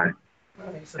am I.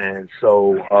 And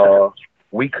so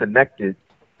we connected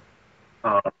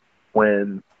uh,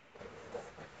 when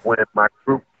my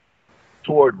group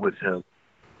toured with him,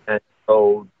 and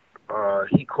so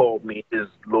he called me his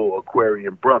little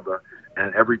Aquarian brother.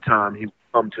 And every time he would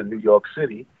come to New York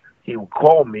City, he would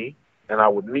call me, and I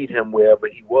would meet him wherever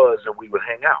he was, and we would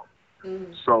hang out.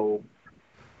 Mm. So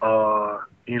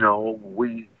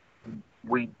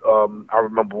I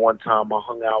remember one time I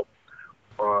hung out.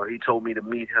 He told me to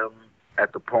meet him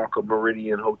at the Parker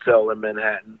Meridian Hotel in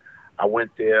Manhattan. I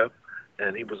went there,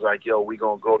 and he was like, "Yo, we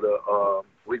gonna go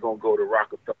to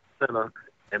Rockefeller Center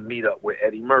and meet up with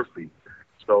Eddie Murphy."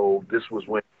 So this was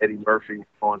when Eddie Murphy was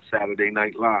on Saturday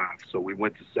Night Live. So we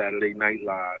went to Saturday Night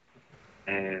Live,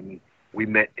 and we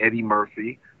met Eddie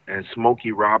Murphy, and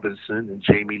Smokey Robinson and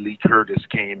Jamie Lee Curtis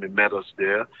came and met us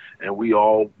there, and we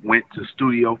all went to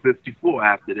Studio 54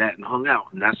 after that and hung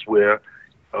out, and that's where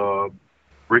uh,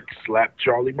 Rick slapped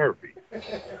Charlie Murphy.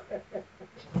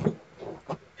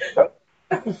 Yep,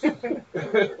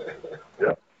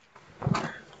 yep,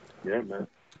 yeah, man.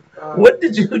 What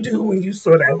did you do when you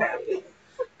saw that happen?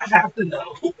 I have to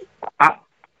know. I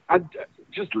I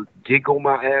just giggle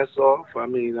my ass off. I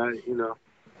mean,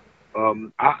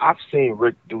 I've seen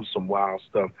Rick do some wild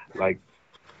stuff. Like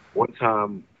one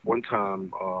time,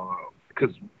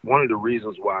 because one of the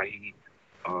reasons why he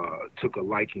took a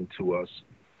liking to us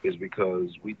is because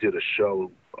we did a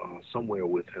show somewhere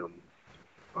with him,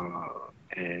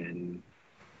 and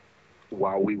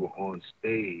while we were on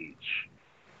stage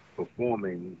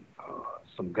performing,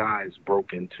 some guys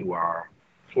broke into our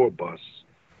tour bus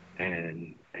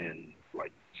and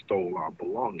like stole our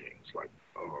belongings, like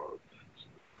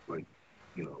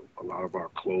a lot of our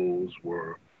clothes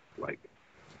were like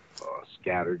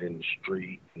scattered in the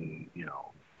street, and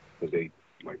because they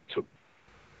like took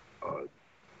uh,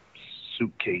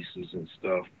 suitcases and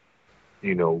stuff,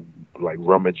 like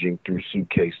rummaging through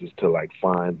suitcases to like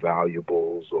find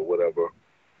valuables or whatever.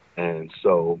 And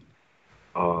so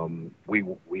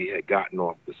we had gotten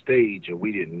off the stage, and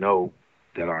we didn't know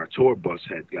that our tour bus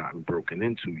had gotten broken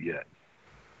into yet.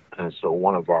 And so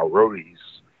one of our roadies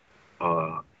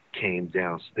uh, came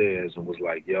downstairs and was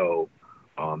like, "Yo,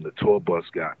 the tour bus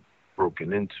got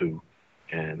broken into,"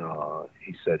 and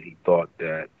he said he thought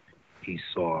that he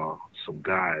saw some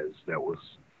guys that was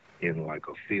in like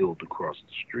a field across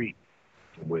the street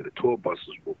from where the tour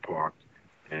buses were parked,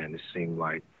 and it seemed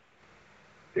like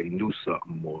they knew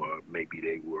something, or maybe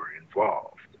they were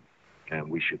involved, and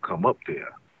we should come up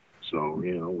there. So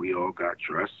we all got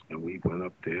dressed and we went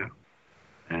up there,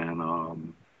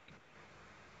 and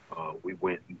we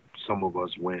went. Some of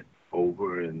us went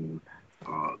over and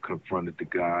confronted the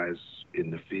guys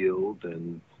in the field,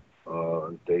 and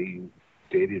they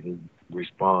didn't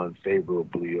respond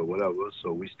favorably or whatever.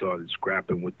 So we started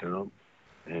scrapping with them,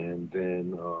 and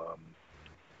then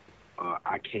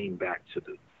I came back to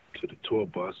the tour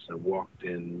bus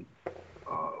and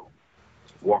uh,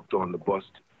 walked on the bus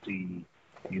to see,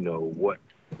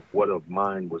 what of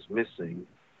mine was missing,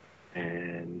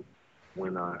 and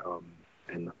when I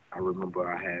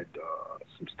remember I had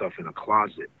some stuff in a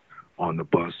closet on the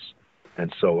bus,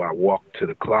 and so I walked to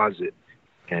the closet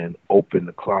and opened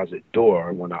the closet door.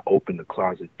 And when I opened the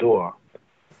closet door,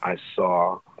 I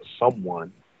saw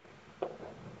someone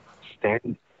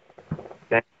standing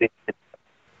standing in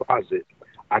the closet.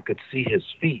 I could see his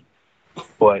feet,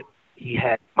 but he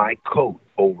had my coat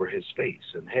over his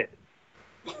face and head,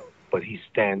 but he's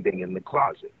standing in the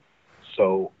closet.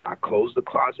 So I closed the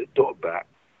closet door back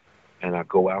and I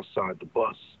go outside the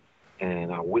bus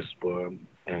and I whisper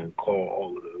and call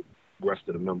all of the rest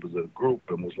of the members of the group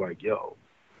and was like, yo,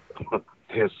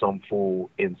 there's some fool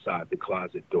inside the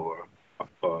closet door.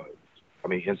 Uh,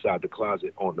 inside the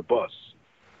closet on the bus.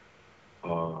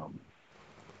 Um,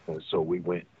 and so we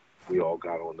all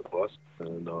got on the bus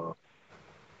and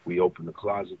we opened the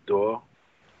closet door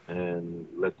and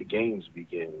let the games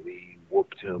begin. We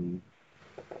whooped him,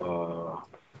 uh,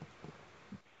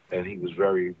 and he was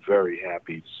very, very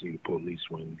happy to see the police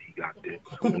when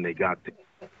they got there.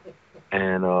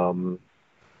 And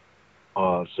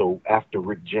so after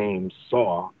Rick James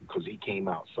saw, because he came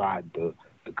outside the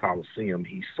Coliseum,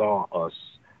 he saw us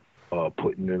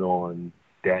putting it on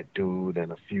that dude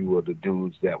and a few of the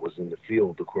dudes that was in the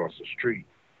field across the street.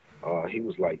 He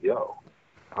was like, "Yo,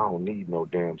 I don't need no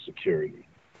damn security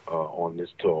on this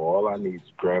tour. All I need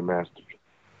is Grandmaster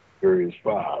Furious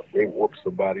Five. They whoop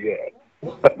somebody ass."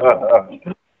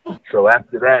 So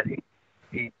after that,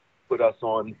 he put us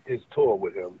on his tour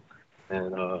with him,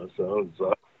 and so it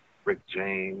was Rick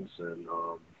James, and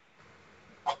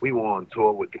we were on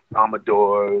tour with the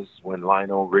Commodores when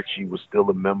Lionel Richie was still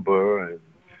a member, and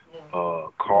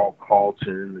Carl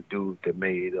Carlton, the dude that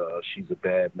made "She's a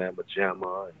Bad Mama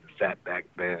Jamma" and the Fatback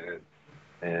Band,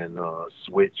 and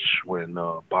Switch when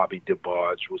Bobby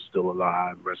DeBarge was still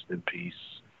alive, rest in peace.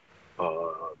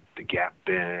 The Gap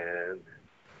Band,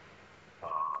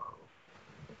 uh,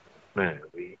 man,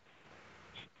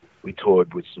 we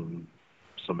toured with some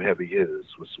heavy hitters,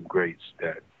 with some greats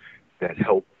that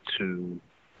helped to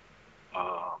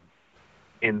um,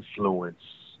 influence,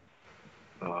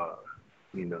 uh,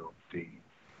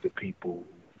 the people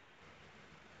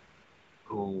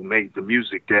who made the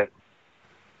music that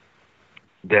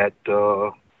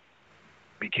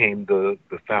became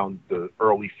the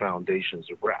early foundations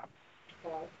of rap.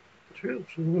 Right, True,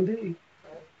 true indeed.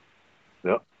 right.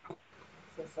 Yep.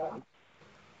 So,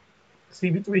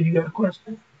 CB3, you got a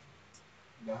question?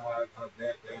 Nah,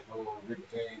 that whole Rick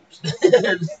James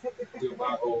through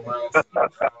my whole mindset.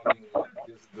 I don't even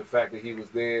just the fact that he was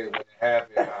there when it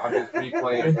happened. I'm just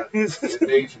replaying the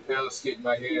Dave Chappelle skit in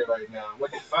my head right now.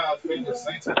 What did Five Fingers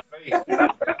say to the face?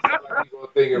 That's all I keep on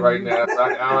thinking right now. So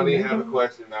I don't even have a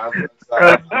question now. I'm Uh,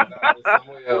 sorry. I'm diving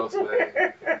somewhere else,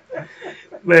 man.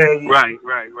 man, Right,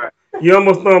 right, right. you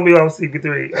almost thrown me off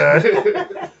CB3.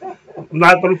 I'm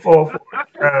not going to fall for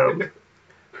it.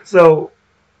 So,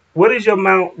 what is your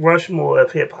Mount Rushmore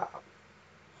of hip hop?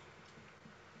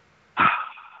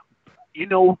 You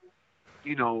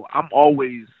know, I'm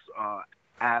always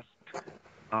asked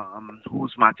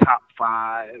who's my top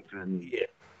five, and Yeah,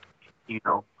 you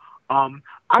know,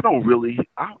 I don't really,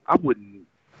 I wouldn't,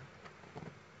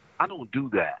 I don't do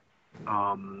that.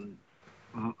 Um,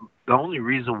 the only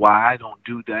reason why I don't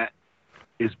do that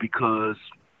is because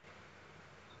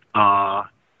uh,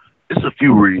 it's a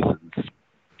few reasons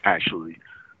actually.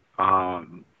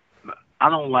 Um, I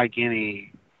don't like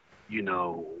you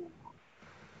know,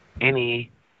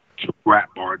 any rap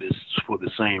artists for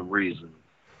the same reason.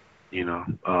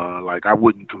 Like I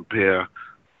wouldn't compare.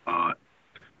 Uh,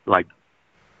 like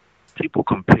people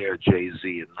compare Jay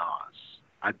Z and Nas.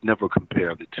 I'd never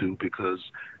compare the two because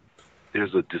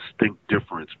there's a distinct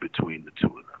difference between the two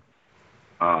of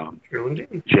them. true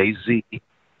indeed. Jay Z,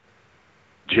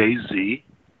 Jay Z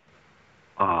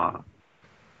uh,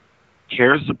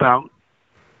 cares about,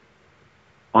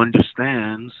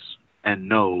 understands, and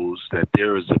knows that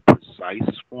there is a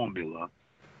precise formula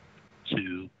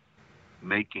to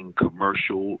making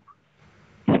commercial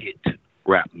hit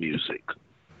rap music.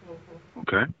 mhm,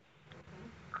 Okay,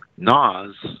 mhm,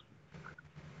 Nas,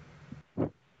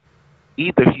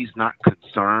 either he's not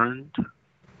concerned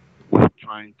with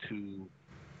trying to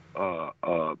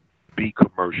be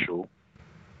commercial,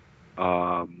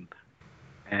 um,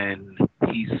 and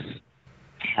he's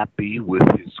happy with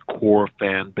his core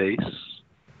fan base,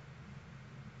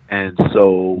 and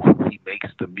so he makes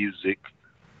the music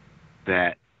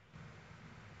that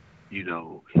he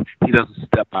doesn't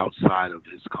step outside of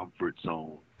his comfort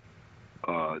zone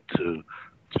to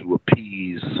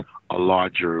appease a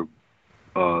larger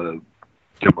uh,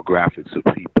 demographics of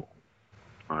people.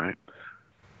 All right.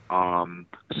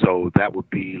 So that would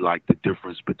be like the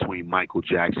difference between Michael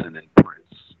Jackson and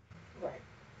Prince. Right.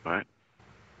 Right.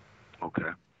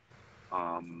 Okay.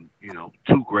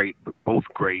 Two great, but both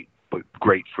great, but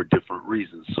great for different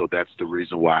reasons. So that's the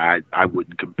reason why I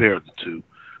wouldn't compare the two.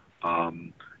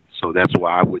 Um, so that's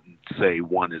why I wouldn't say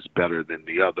one is better than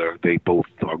the other. They both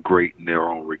are great in their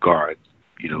own regard,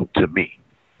 to me.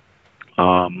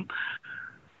 Um,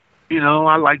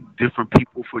 I like different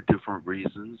people for different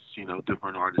reasons,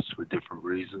 different artists for different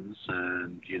reasons.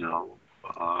 And,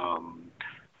 um,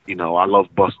 I love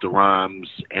Busta Rhymes'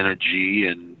 energy,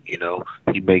 and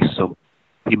he makes some,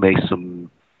 he makes some,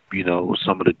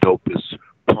 some of the dopest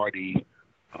party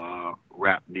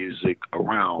rap music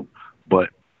around. But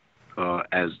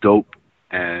as dope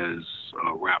as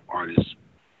a rap artist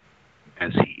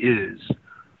as he is,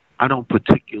 I don't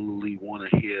particularly want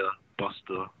to hear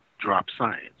Busta drop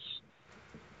science,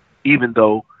 even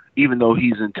though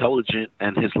he's intelligent,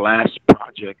 and his last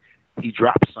project he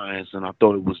dropped science, and I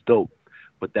thought it was dope.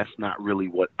 But that's not really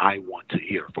what I want to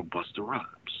hear from Busta Rhymes.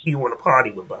 You want to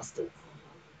party with Buster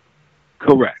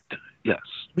Correct. Yes.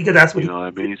 because that's what You know what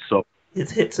I mean? So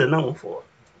his hits are known for.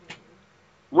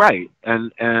 right,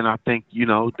 and I think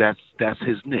that's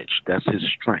his niche. That's his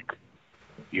strength.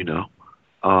 You know,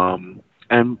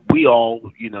 and we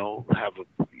all have a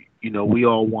we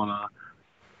all want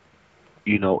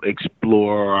to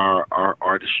explore our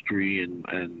artistry, and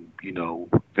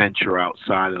venture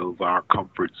outside of our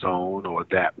comfort zone, or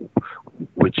that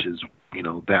which is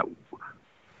that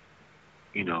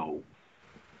you know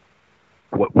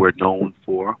what we're known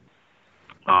for,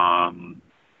 um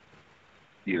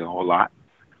a lot,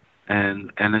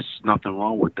 and there's nothing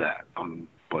wrong with that.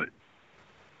 But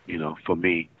for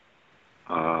me,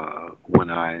 when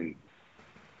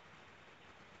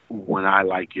I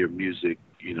like your music,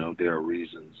 there are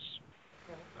reasons.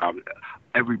 I,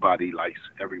 Everybody likes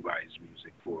everybody's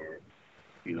music for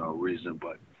a reason,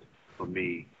 but for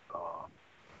me,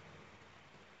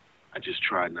 I just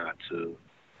try not to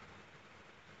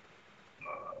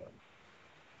uh,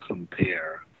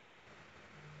 compare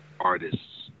artists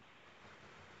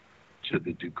to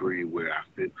the degree where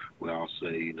where I'll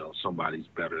say somebody's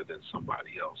better than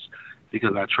somebody else,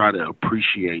 because I try to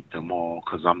appreciate them all,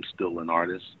 because I'm still an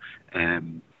artist,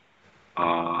 and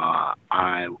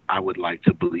I would like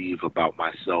to believe about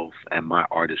myself and my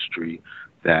artistry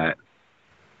that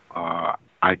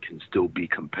I can still be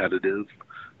competitive.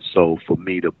 So for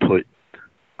me to put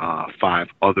five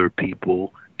other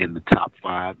people in the top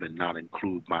five and not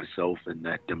include myself in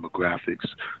that demographics,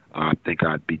 I think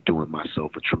I'd be doing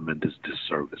myself a tremendous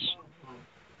disservice.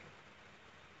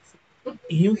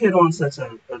 You hit on such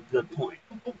a good point.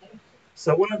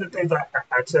 So one of the things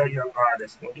I tell young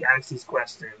artists when we ask these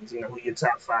questions, who your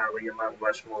top five or your Mount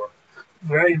Rushmore,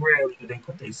 very rarely do they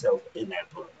put themselves in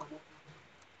that book.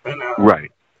 And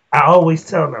Right. I always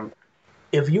tell them,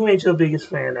 if you ain't your biggest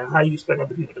fan, then how you expect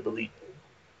other people to believe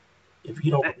you? If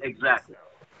you don't believe in Exactly.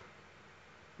 yourself,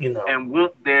 you know. And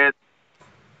will there?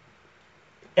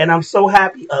 And I'm so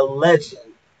happy a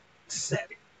legend said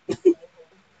it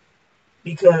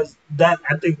because that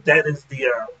I think that is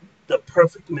the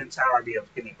perfect mentality of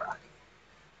anybody,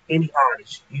 any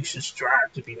artist. You should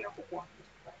strive to be number one.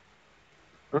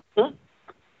 Mhm.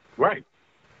 Right.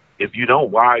 If you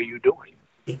don't, why are you doing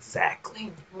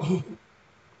Exactly.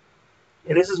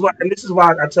 And this is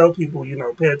why I tell people,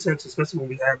 pay attention, especially when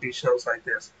we have these shows like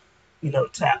this.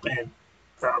 Tap in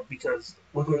because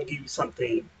we're going to give you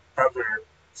something other,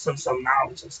 some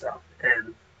knowledge and stuff.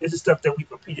 And this is stuff that we've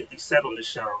repeatedly said on the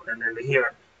show. And then to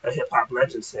hear a hip hop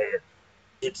legend say it,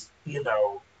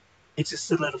 it just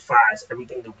solidifies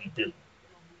everything that we do.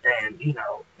 And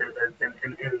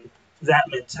and that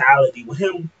mentality with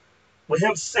him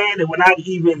saying it without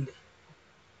even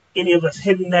any of us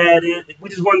hitting at it. We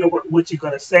just wonder what you're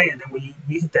gonna say, and then when you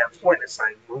hit that point, it's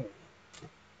like, boom,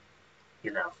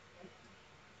 you know,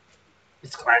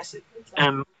 it's classic. it?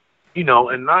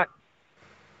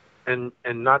 And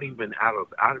and not even out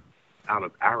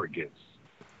of arrogance,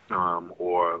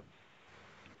 or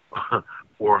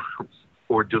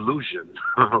or delusion,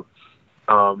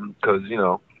 because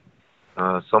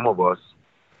some of us,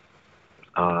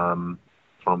 um,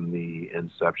 from the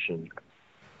inception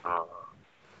uh,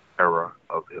 era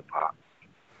of hip hop,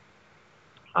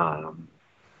 um,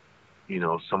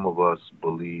 some of us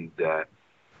believe that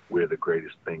we're the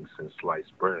greatest thing since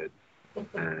sliced bread.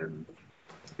 And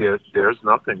there's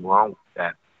nothing wrong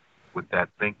with that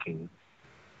thinking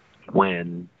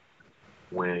when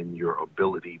your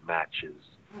ability matches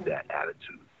that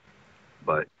attitude.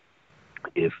 But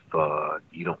if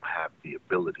you don't have the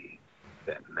ability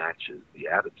that matches the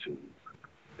attitude,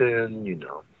 then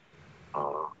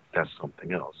that's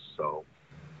something else. So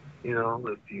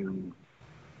if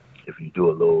you do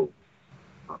a little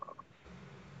uh,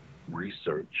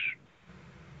 research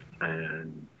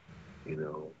and you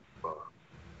know uh,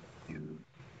 you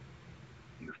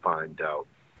you find out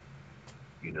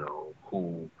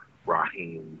who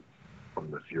Raheem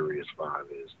from the Furious Five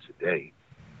is today,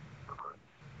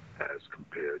 as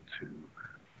compared to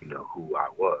who I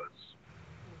was,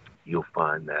 you'll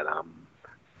find that I'm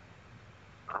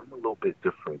a little bit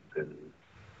different than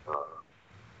uh,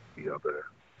 the other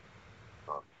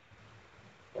uh,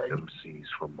 Like, MCs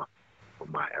from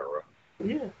my era,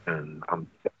 yeah. and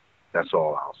that's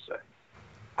all I'll say.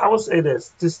 I would say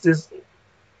this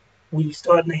when you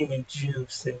start naming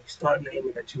Juice and you start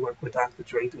naming that you work with Dr.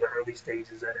 Dre through the early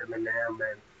stages at Eminem,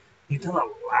 and you've done a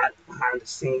lot behind the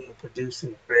scene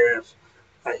producing riff,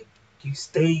 like you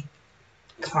stay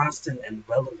constant and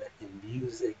relevant in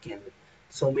music and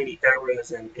so many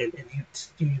eras, and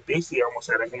you basically almost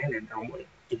had a hand in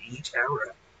each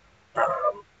era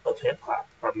of hip hop.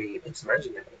 I mean, it's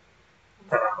legendary.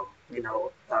 You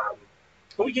know,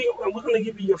 we're gonna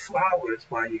give you your flowers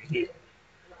while you're here.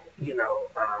 You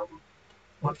know,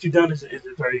 what you've done is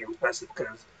very impressive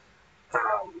because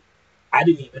um, I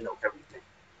didn't even know everything,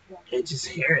 and just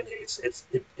hearing it,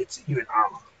 it's you in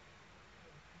awe,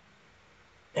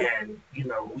 and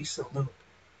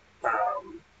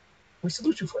um, we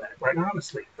salute you for that. Like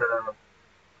honestly,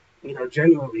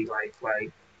 genuinely,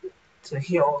 like to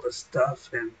hear all the stuff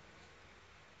and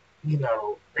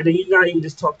then you not even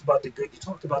just talked about the good, you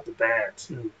talked about the bad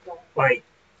too. Like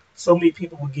so many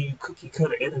people will give you cookie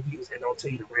cutter interviews and don't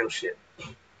tell you the real shit.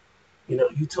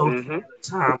 You told me Hmm. at a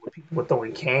time when people were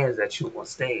throwing cans at you on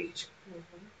stage.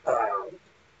 Um,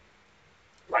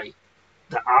 like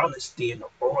the honesty and the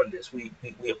rawness, we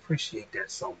appreciate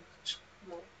that so much.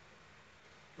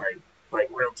 Like like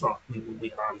real talk,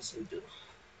 we honestly do.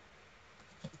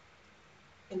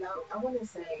 I want to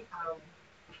say,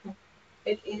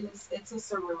 it's a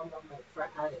surreal moment for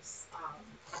us.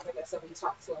 Like I said, we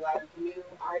talk to a lot of new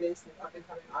artists and up and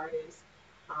coming artists.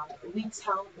 We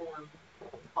tell them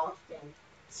often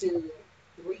to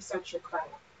research your craft,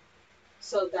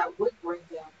 so that would bring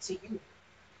them to you.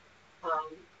 Um,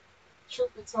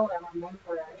 Truth be told, I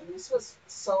remember, and this was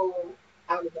so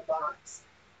out of the box.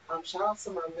 Shout out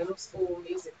to my middle school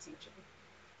music teacher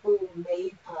who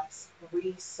made us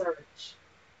research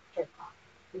hip hop.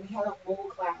 We had a whole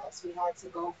class. We had to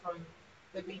go from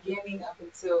the beginning up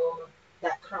until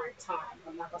that current time.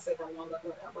 I'm not gonna say how long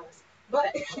ago that was,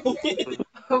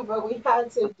 but but we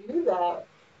had to do that.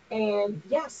 And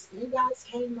yes, you guys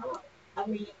came up. I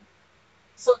mean,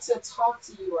 so to talk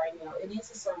to you right now, it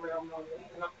is a surreal moment,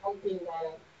 and I'm hoping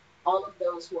that all of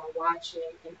those who are watching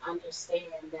can understand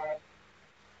that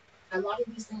a lot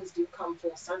of these things do come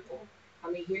full circle.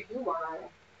 I mean, here you are,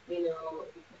 you know,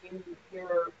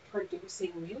 you're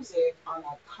producing music on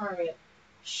a current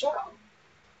show,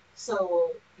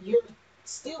 so you're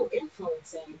still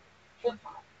influencing hip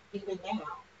hop even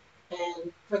now.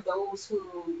 And for those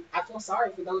who, I feel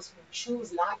sorry for those who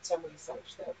choose not to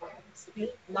research their past,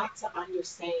 not to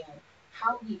understand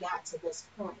how we got to this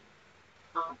point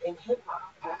in hip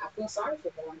hop. I feel sorry for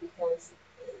them because,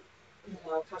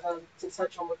 kind of to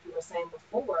touch on what you were saying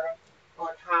before on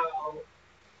how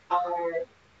our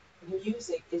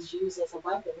music is used as a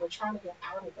weapon. We're trying to get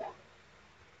out of that.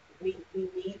 We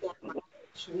need that knowledge.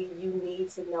 You need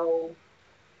to know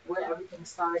where everything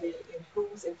started and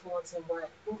who's influencing what,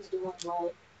 who's doing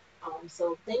what.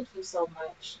 So thank you so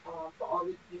much for all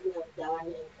that you have done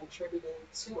and contributed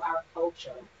to our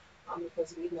culture.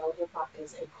 Because we know hip hop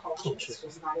is a culture; Culture. it's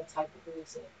just not a type of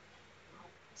music.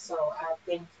 So I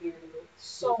thank you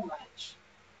so much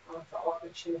for all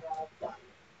that you have done.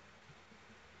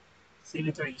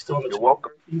 CD3, you still on the You're train?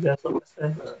 welcome. You got something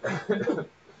to say?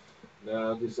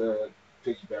 Now, just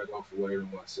piggyback off of what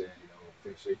everyone said.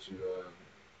 Appreciate you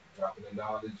dropping the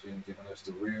knowledge and giving us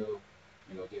the real.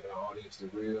 Giving our audience the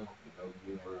real.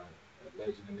 You are a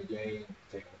legend in the game,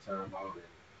 taking the time out and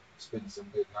spitting some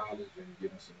good knowledge and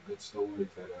giving some good stories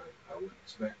that I wasn't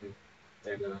expecting.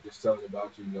 And just telling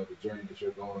about the journey that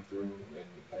you're going through and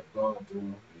have gone through.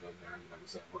 Now, like I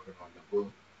said, working on the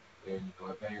book and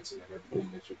advancing in everything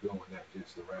that you're doing, not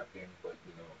just the rap game, but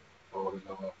all in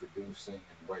all, producing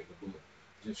and writing a book.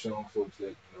 Just showing folks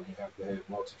that you have to have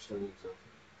multi streams of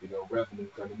revenue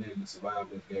coming in to survive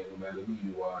this game, no matter who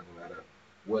you are, no matter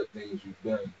what things you've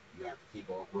done. You have to keep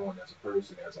on growing as a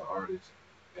person, as an artist.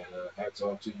 And hats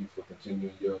off to you for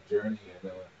continuing your journey.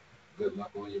 And good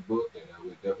luck on your book. And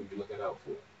we'll definitely be looking out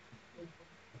for it.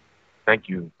 Thank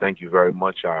you very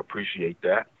much. I appreciate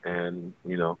that. And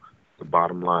the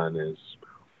bottom line is,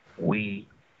 we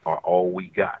are all we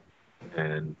got,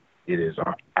 and it is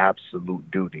our absolute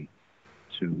duty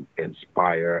to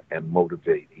inspire and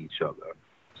motivate each other.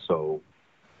 So,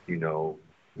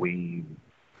 we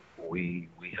we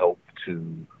help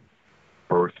to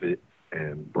birth it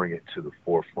and bring it to the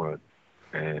forefront.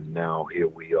 And now here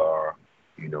we are,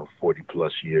 40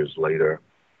 plus years later.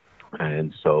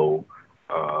 And so,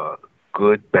 uh,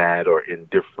 good, bad, or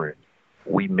indifferent,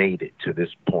 we made it to this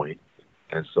point.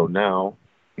 And so now,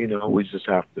 we just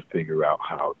have to figure out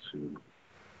how to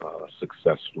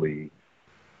successfully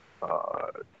uh,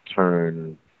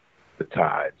 turn the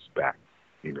tides back.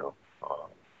 You know, uh,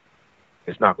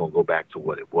 it's not going to go back to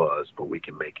what it was, but we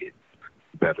can make it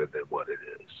better than what it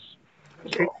is.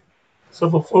 That's Okay. all. So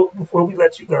before we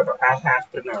let you go, though, I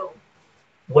have to know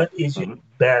what is your Hmm.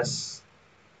 best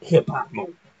hip hop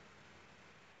moment?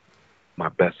 My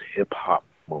best hip hop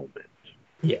moment.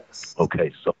 Yes.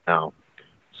 Okay, so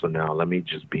now let me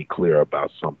just be clear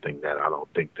about something that I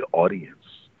don't think the audience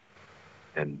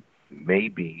and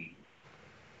maybe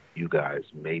you guys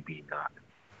maybe not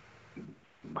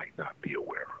might not be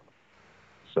aware of.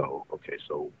 So okay,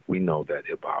 so we know that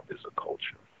hip hop is a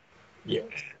culture, Yes.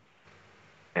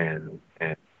 and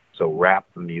so rap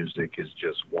music is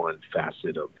just one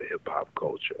facet of the hip hop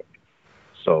culture.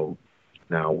 So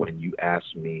now when you ask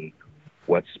me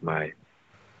what's my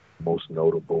most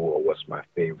notable or what's my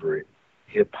favorite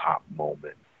hip hop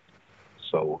moment,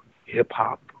 so hip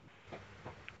hop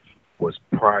was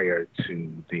prior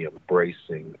to the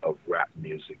embracing of rap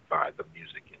music by the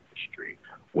music industry.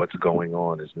 What's going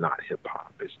on is not hip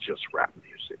hop, it's just rap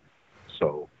music.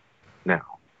 So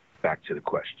now, back to the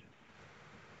question,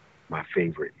 my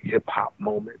favorite hip hop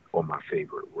moment or my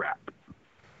favorite rap?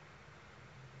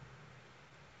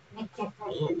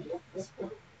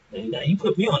 Now you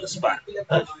put me on the spot.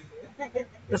 Uh,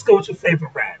 let's go with your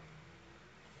favorite rap.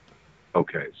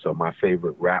 Okay, so my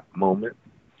favorite rap moment,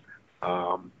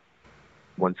 um,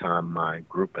 one time my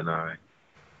group and I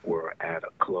were at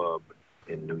a club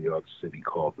in New York City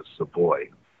called the Savoy,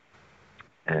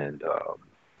 and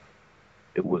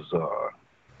it was uh,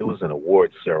 it was an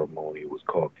award ceremony. It was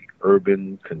called the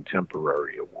Urban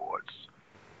Contemporary Awards,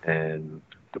 and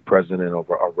the president of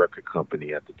our record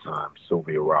company at the time,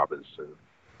 Sylvia Robinson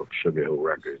from Sugar Hill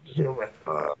Records, Your record.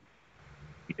 uh,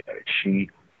 yeah,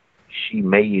 she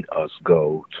made us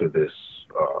go uh,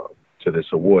 to this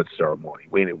award ceremony.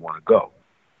 We didn't want to go,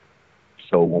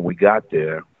 so when we got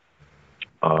there,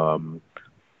 um,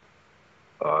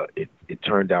 it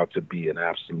turned out to be an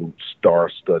absolute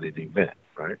star-studded event,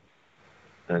 right?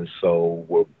 And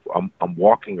so I'm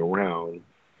walking around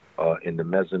in the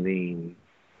mezzanine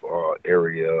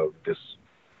area of this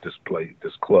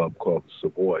club called the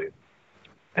Savoy,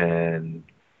 and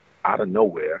out of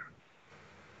nowhere,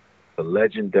 the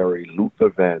legendary Luther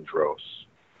Vandross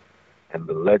and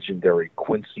the legendary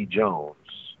Quincy Jones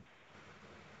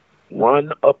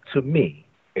run up to me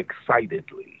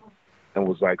excitedly and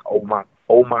was like, oh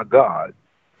my God,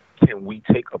 can we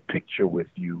take a picture with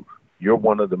you? You're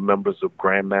one of the members of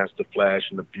Grandmaster Flash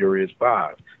and the Furious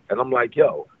Five." And I'm like,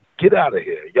 yo, get out of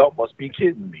here. Y'all must be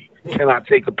kidding me. Can I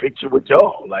take a picture with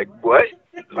y'all? Like, what?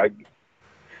 Like,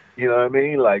 you know what I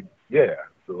mean? Like, yeah.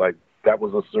 Like, that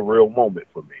was a surreal moment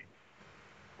for me.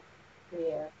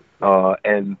 Yeah.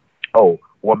 And, oh,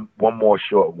 one more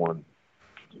short one.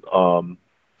 Um,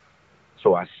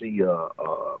 so I see,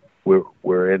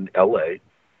 we're in LA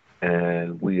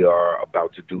and we are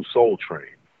about to do Soul Train.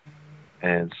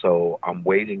 And so I'm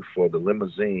waiting for the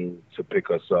limousine to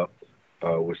pick us up.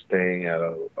 We're staying at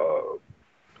a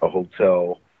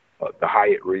hotel, the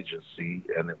Hyatt Regency,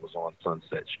 and it was on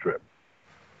Sunset Strip.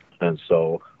 And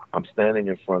so I'm standing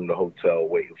in front of the hotel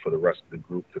waiting for the rest of the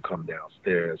group to come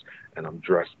downstairs, and I'm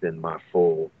dressed in my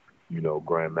full,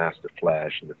 Grandmaster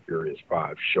Flash and the Furious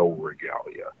Five show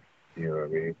regalia. You know what I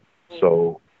mean?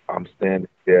 So I'm standing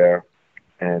there,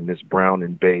 and this brown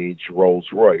and beige Rolls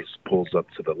Royce pulls up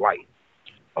to the light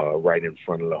right in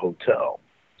front of the hotel.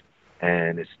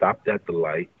 And it stopped at the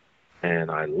light,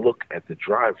 and I look at the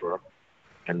driver,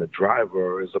 and the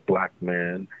driver is a black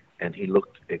man, and he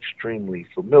looked extremely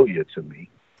familiar to me.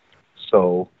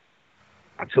 So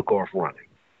I took off running.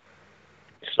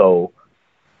 So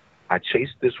I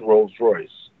chased this Rolls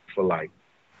Royce for like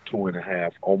two and a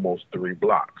half, almost 3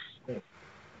 blocks.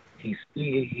 He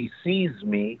sees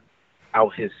me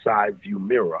out his side view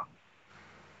mirror,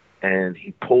 and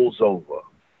he pulls over.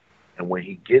 And when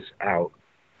he gets out,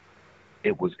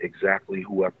 it was exactly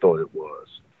who I thought it was.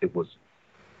 It was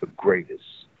the greatest,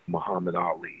 Muhammad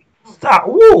Ali. Stop.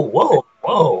 Whoa, whoa,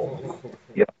 whoa.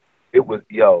 Yeah, it was.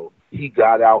 Yo, he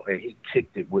got out and he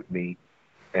kicked it with me,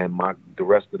 and the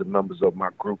rest of the members of my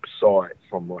group saw it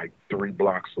from like 3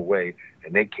 blocks away,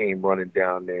 and they came running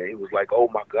down there. He was like, "Oh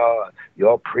my God,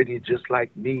 y'all pretty just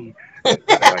like me," and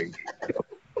like,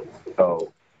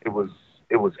 so it was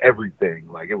everything.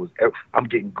 Like it was. I'm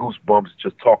getting goosebumps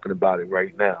just talking about it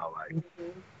right now. Like,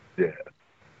 Mhm. yeah,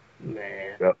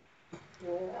 Man, yep. Yeah,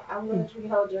 I'm glad you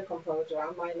held your composure.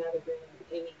 I might not have been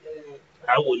any good.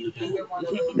 I wouldn't have Either one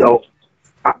of those been. Yo, things.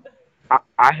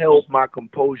 I held my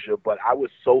composure, but I was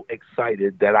so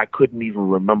excited that I couldn't even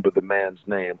remember the man's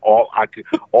name. All I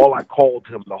called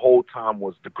him the whole time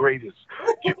was the greatest,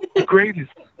 you the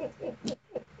greatest.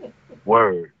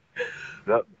 Word.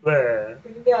 Yep. Man.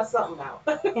 You got something out.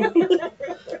 I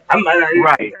might not even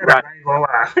take Right, that out. right. I ain't gonna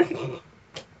lie.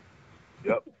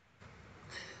 Yep.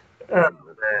 Oh,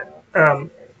 man.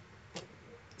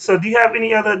 So do you have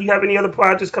any other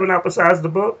projects coming out besides the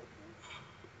book?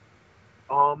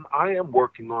 I am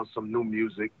working on some new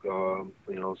music,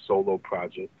 solo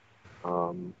project.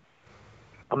 Um,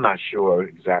 I'm not sure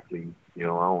exactly. I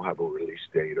don't have a release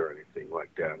date or anything like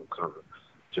that. I'm kind of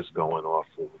just going off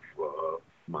of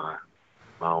my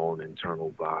my own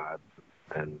internal vibe,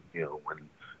 and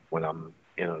when I'm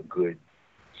in a good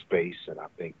space and I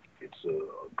think it's a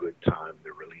good time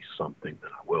to release something,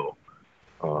 then I will.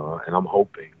 And I'm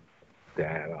hoping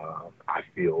that I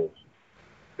feel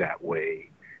that way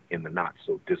in the not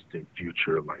so distant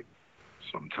future, like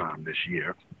sometime this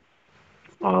year.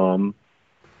 Um,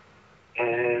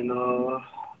 and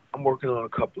I'm working on a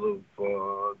couple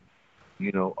of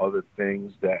other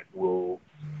things that will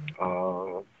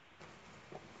uh,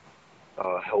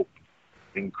 help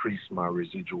increase my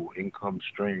residual income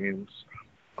streams.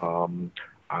 Um,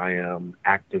 I am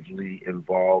actively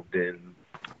involved in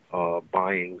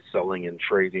buying, selling, and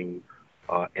trading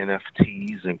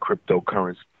NFTs and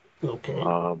cryptocurrency. Okay.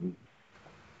 Um,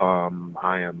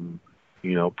 I am,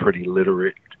 pretty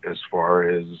literate as far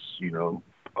as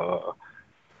uh,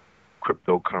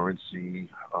 cryptocurrency,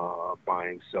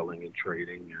 buying, selling, and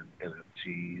trading, and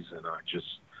NFTs, and I just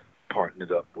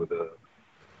partnered up with a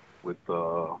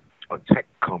tech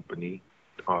company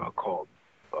called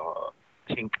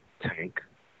Think Tank,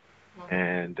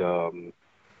 and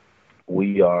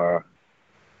we are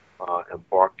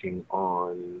embarking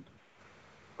on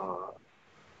uh,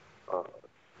 uh,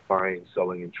 buying,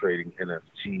 selling, and trading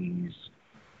NFTs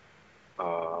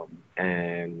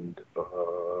and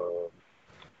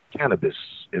cannabis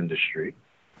industry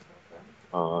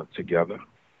together.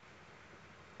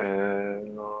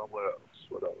 And what else?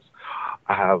 What else?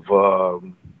 I have.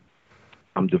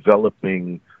 I'm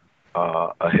developing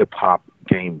a hip hop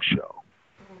game show,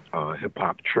 hip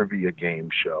hop trivia game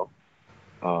show,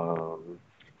 um,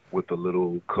 with a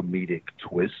little comedic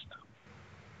twist,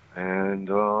 and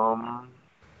I'm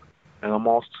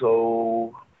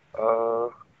also uh,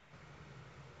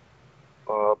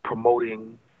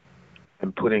 promoting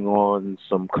and putting on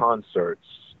some concerts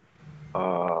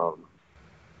um,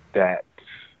 that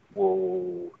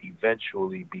will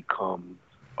eventually become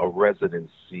a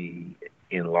residency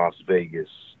in Las Vegas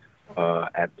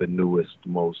at the newest,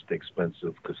 most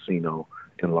expensive casino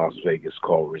in Las Vegas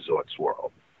called Resorts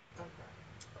World.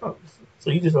 Oh, so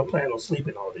you just don't plan on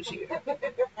sleeping all this year? You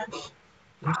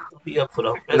just gonna be up for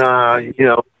the rest of Nah,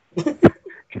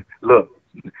 look,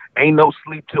 ain't no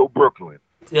sleep till Brooklyn.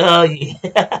 the year? Oh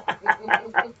yeah.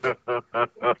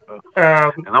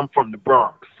 um, And I'm from the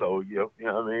Bronx, so you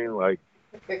know what I mean? Like,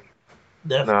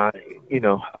 definitely.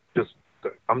 nah, just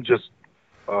I'm just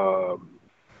um,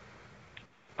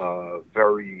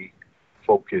 very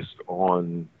focused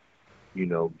on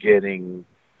getting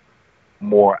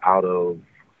more out of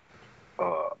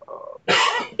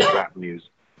rap music,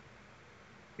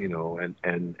 and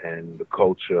the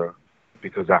culture,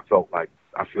 because I feel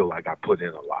like I put in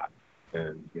a lot,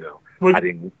 and Well, I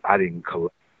didn't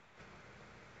collect,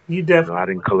 you definitely I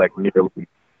didn't collect nearly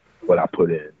what I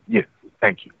put in. Yeah,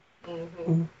 thank you.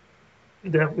 Mhm. you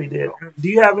definitely did. So, Do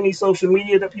you have any social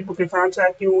media that people can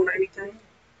contact you on or anything?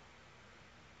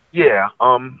 yeah,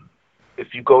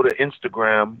 if you go to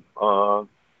Instagram,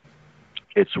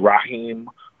 it's Raheem,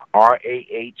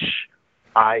 RAHIEM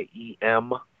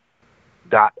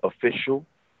 .official,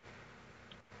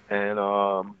 and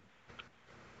I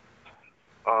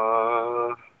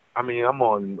mean, I'm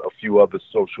on a few other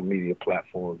social media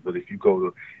platforms, but if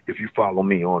you follow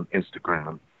me on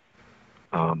Instagram,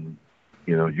 um,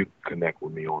 you can connect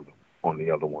with me on them. on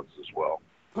the other ones as well.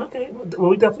 Okay, well,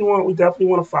 we definitely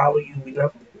want to follow you. We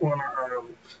definitely want to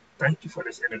thank you for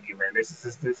this interview, man.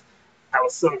 This. I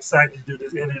was so excited to do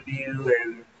this interview,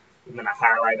 and it's been a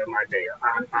highlight of my day.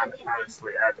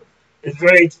 Honestly, it's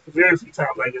very few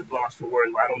times I get lost for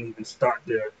words where I don't even start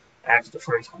to ask the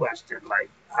first question. Like,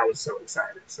 I was so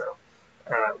excited. So,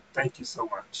 thank you so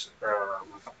much.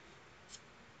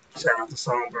 Shout out to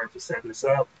Songbird for setting this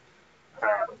up.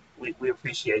 We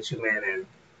appreciate you, man, and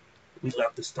we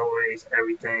love the stories,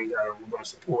 everything. We're going to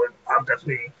support. I'm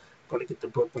definitely going to get the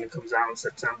book when it comes out in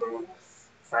September.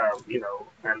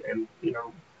 And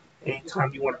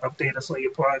anytime you want to update us on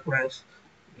your progress,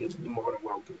 you're more than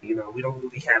welcome. We don't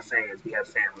really have fans. We have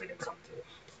family that come to.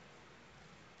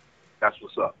 That's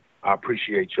what's up. I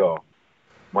appreciate y'all.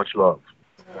 Much love.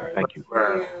 Thank you.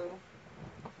 Man,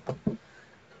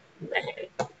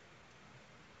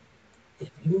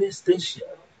 if you missed this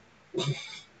show,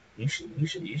 you should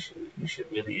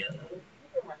really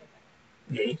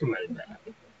yeah, you can run it back.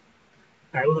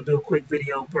 All right, we'll do a quick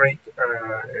video break,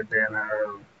 and then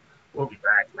we'll be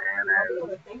back, man.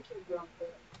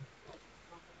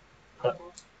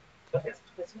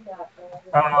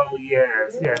 Oh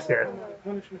yes.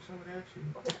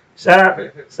 Shout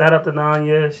out to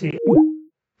Nanya.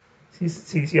 She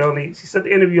set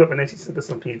the interview up and then she sent us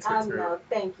some pizza too. I know,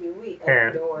 thank you. We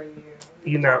adore you.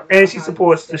 And she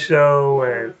supports the show,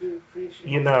 and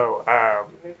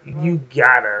you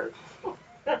gotta.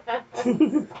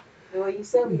 Well, you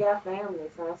said we got family,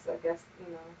 so I guess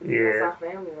that's our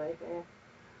family right there.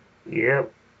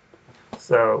 Yep.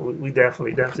 So we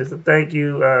definitely just thank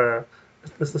you.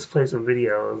 Let's play some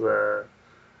videos.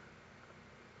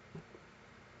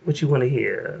 What you want to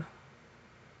hear?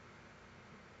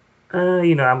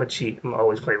 I'm a cheat. I'm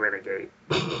always play Renegade.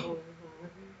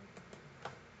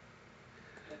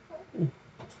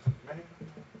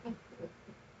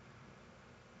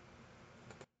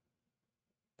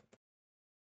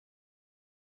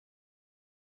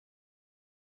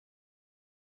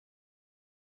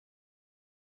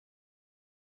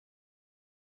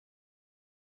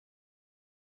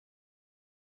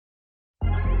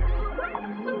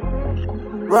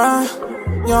 Run,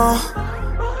 young.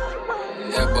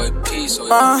 That boy P, so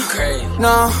it's crazy.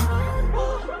 No.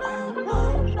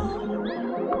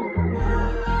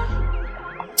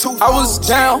 I was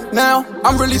down, now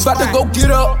I'm really about to go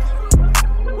get up.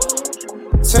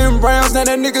 10 rounds, now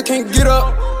that nigga can't get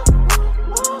up.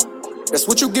 That's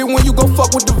what you get when you go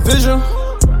fuck with the vision.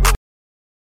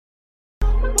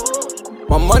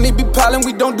 My money be piling,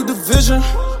 we don't do division.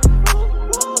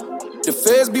 The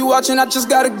feds be watching, I just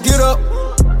gotta get up.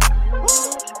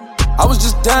 I was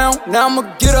just down, now I'ma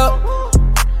get up.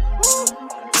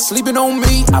 Sleeping on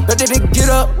me, I bet that they get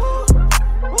up.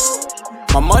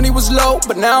 My money was low,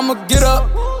 but now I'ma get up.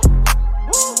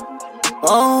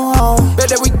 Oh, bet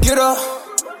that we get up.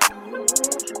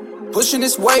 Pushing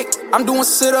this weight, I'm doing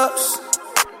sit-ups.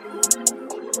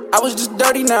 I was just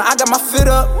dirty, now I got my fit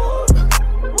up.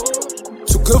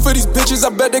 Too good for these bitches, I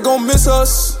bet they gon' miss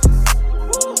us.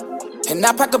 And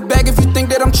I pack a bag if you think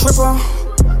that I'm trippin'.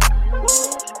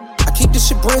 I keep this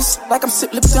shit brisk like I'm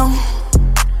sip lip down.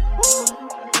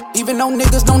 Even though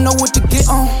niggas don't know what to get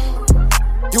on.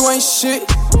 You ain't shit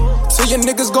till your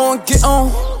niggas go and get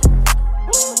on.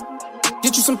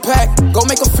 Get you some pack, go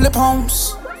make a flip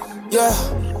homes. Yeah,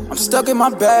 I'm stuck in my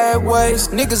bad ways.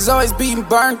 Niggas always being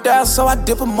burnt out, so I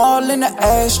dip them all in the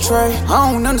ashtray.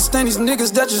 I don't understand these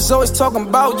niggas that just always talking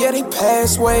about, yeah, they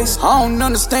past ways. I don't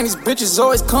understand these bitches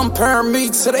always comparing me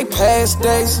to they past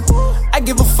days. I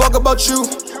give a fuck about you,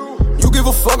 you give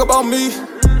a fuck about me.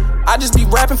 I just be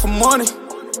rapping for money,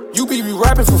 you be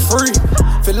rapping for free.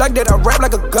 Feel like that I rap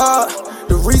like a god,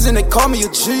 the reason they call me a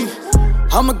G.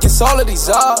 I'm against all of these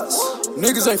odds,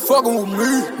 niggas ain't fucking with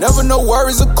me. Never no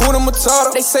worries, Hakuna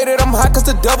Matata. They say that I'm hot cause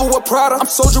the devil with Prada. I'm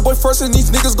Soulja Boy first and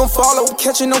these niggas gon' follow.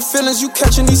 Catching no feelings, you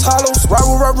catching these hollows. Ride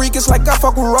with Rodriguez like I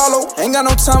fuck with Rollo. Ain't got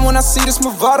no time when I see this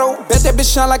Movado. Bet that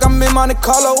bitch shine like I'm in Monte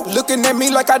Carlo. Looking at me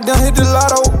like I done hit the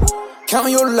lotto.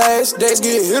 Counting your last days,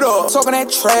 get hit up. Talking that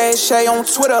trash, hey, on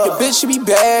Twitter. Your bitch, she be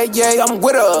bad, yeah, I'm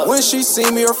with her. When she see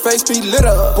me, her face be lit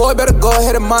up. Boy, better go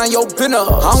ahead and mind your business.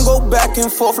 I don't go back and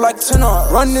forth like tenor.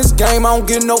 Run this game, I don't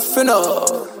get no finna.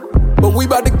 But we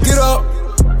bout to get up.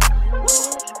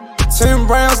 10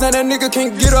 rounds, now that nigga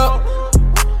can't get up.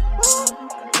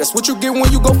 That's what you get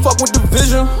when you go fuck with the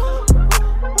vision.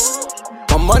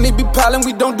 My money be piling,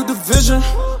 we don't do division.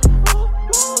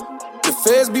 The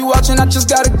feds be watching, I just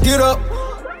gotta get up.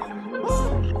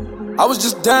 I was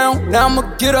just down, now I'ma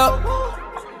get up.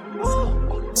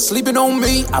 Sleeping on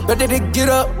me, I bet that they get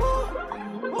up.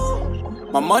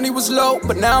 My money was low,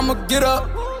 but now I'ma get up.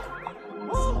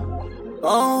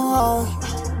 Oh.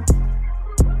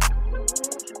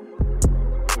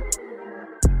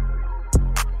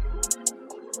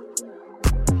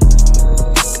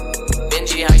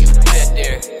 Benji, how you feel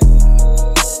there?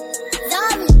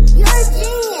 Zombie, you're a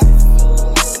genius.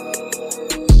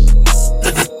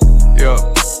 Yeah.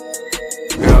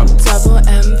 Double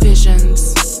M Visions.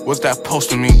 What's that supposed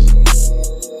to mean?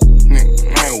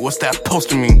 Man, what's that supposed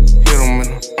to mean? Hit him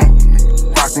in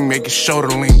rock me, make it shoulder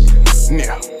lean.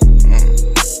 Yeah.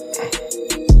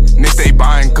 Next they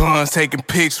buying guns, taking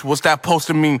pics, what's that supposed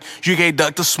to mean? You can't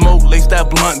duck the smoke, lace that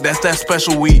blunt, that's that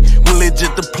special weed. We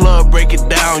legit the plug, break it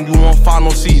down, you won't find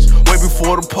no seeds. Way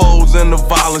before the polls and the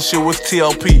violence shit was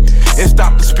TLP. And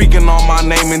stop the speaking on my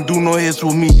name and do no hits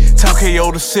with me. Tell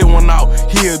KO to sit one out,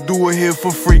 here, do it here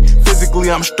for free. Physically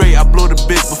I'm straight, I blow the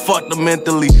bitch, but fuck the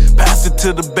mentally. Pass it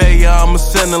to the bay, yeah, I'm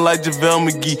ascending like JaVale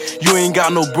McGee. You ain't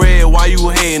got no bread, why you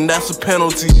hating? That's a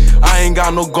penalty. I ain't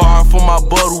got no guard for my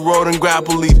bud who rode in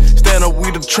grapple leaf. Stand up, we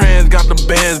the trans, got the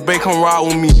bands, babe, come ride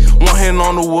with me. One hand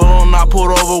on the wheel, I'm not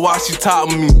pulled over while she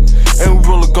topping me. And we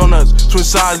roll go nuts, switch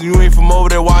sides, you ain't from over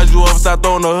there, why'd you up, start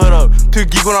throwing the hood up. Too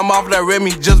geek when I'm off that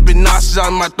Remy, just been nauseous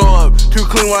out my throw up. Too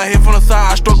clean when I hit from the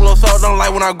side, I stroke a little salt, don't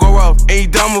like when I grow up. Ain't you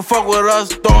dumb and fuck with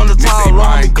us, throwing the towel,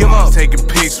 long to give up. Taking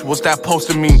pics, what's that supposed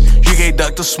to mean? You can't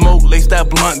duck the smoke, lace that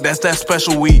blunt, that's that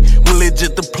special weed. We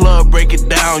legit the plug, break it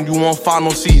down, you won't find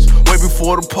no seeds. Way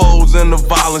before the polls and the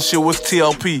violence shit was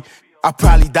TLP. I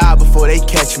probably die before they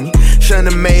catch me.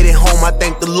 Shouldn't have made it home, I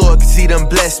thank the Lord, cause he done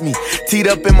blessed me. Teed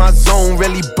up in my zone,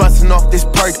 really busting off this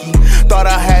perky. Thought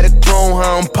I had a clone,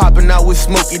 how I'm popping out with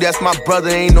Smokey. That's my brother,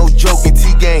 ain't no joking.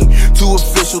 T-Gang, too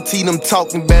official, T them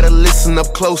talking, better listen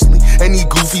up closely. And these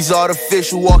goofies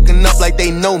artificial, walking up like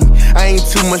they know me. I ain't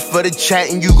too much for the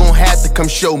chat and you gon' have to come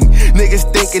show me. Niggas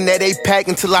thinking that they pack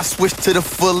until I switch to the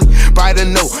fully. Write a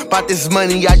note about this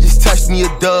money, I just touched me a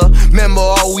dub. Remember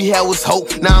all we had was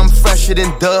hope, now I'm fresher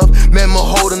than Dove. Remember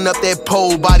holding up that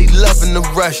pole, body loving the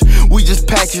rush. We just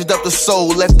packaged up the soul,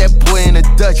 left that boy in a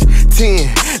Dutch.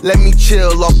 10, let me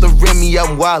chill off the Remy,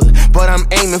 I'm wildin'. But I'm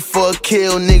aiming for a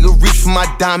kill, nigga, reach for my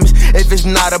diamonds. If it's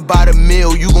not about a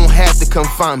meal, you gon' have to come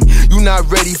find me. You not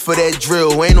ready for that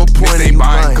drill, ain't no point in you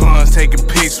buying lying. guns, taking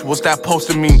pics, what's that supposed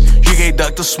to mean? You can't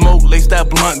duck the smoke, lace that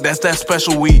blunt, that's that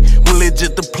special weed. We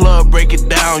legit the plug, break it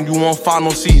down, you won't find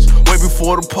no seeds. Way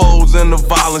before the polls and the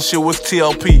violence shit was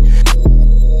TLP.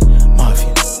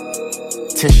 Mafia,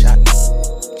 10 shot.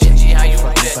 Benji, how you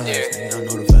feel there? Y'all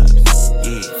know the vibes.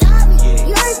 Zombie,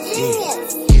 you're a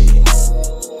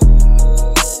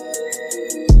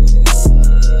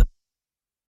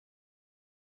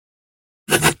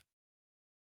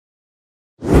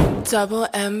genius. Double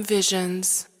M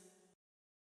Visions.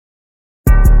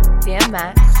 Damn,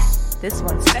 Matt. This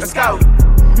one's Let's go.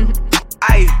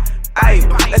 Ayy, ayy,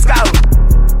 let's go.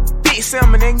 Big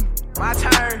Simba, nigga. My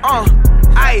turn.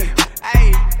 Ayy,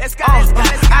 ayy, let's go.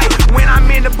 Ayy, when I'm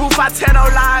in the booth, I tell no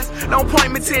lies. Don't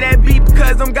point me to that beat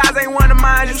because them guys ain't one of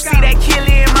mine. You see that killer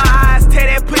in my eyes. Tell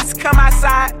that pussy come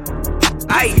outside.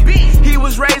 Ayy, he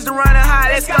was raised to run a high.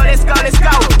 Let's go, let's go, let's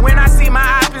go. When I see my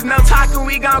eyes, there's no talking,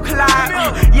 we gon'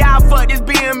 collide. Yeah, I fuck this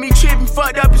being me tripping,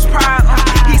 fucked up his pride.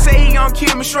 He say he gon'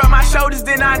 kill me, shrug my shoulders,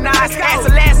 then I nod. Ask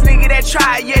the last nigga that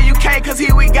tried, yeah, you can't cause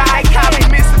he with God. Call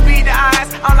me Mr. Beat the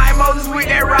eyes, I'm like Moses with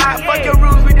that ride. Fuck your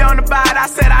rules, we don't abide. I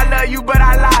said I love you, but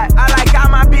I lied. I like got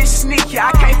my bitch sneaky,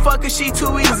 I can't fuck her, she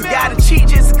too easy. Gotta cheat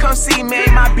just to come see me,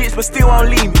 ain't my bitch, but still won't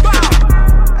leave me.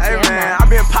 Hey man, I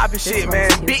been poppin' shit, man.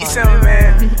 Big Simba,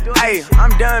 man. Hey, I'm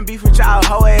done beef with y'all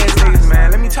hoe ass niggas, man.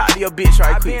 Let me talk to your bitch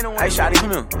right quick. Hey, shawty, come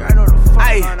here.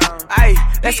 Hey, hey,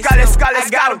 let's go, let's go,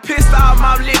 let's go. Got a pissed off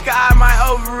my liquor, I might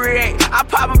overreact. I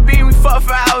pop a bean, we fuck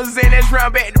for hours, and let's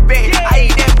run back to back. I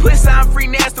eat that pussy, I'm free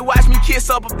nasty, watch me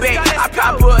kiss up a back. I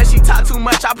pop her, she talk too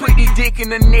much, I put this dick in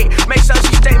the neck. Make sure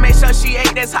she straight, make sure she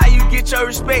ate, that's how you get your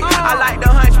respect. I like the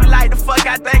hunch, we like the fuck,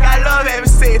 I think I love having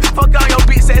sex. Fuck on your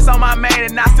bitch, that's on my man,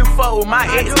 and I still fuck with my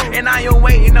ex. And I ain't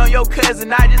waiting on your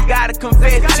cousin, I just gotta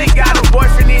confess. She got a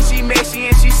boyfriend and she messy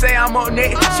and she say I'm on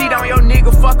net. She don't your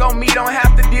nigga, fuck on me, don't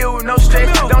have to deal with no stress.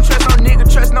 Don't trust no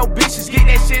nigga, trust no bitches, get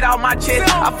that shit out my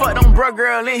chest. I fuck them bruh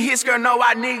girl and his girl, know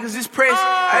why niggas is pressed.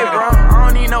 Hey bro, I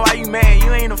don't even know why you mad,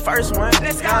 you ain't the first one. You know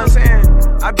what I'm saying?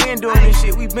 I been doing this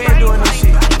shit, we been doing this shit.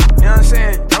 You know what I'm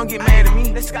saying? Don't get mad at me,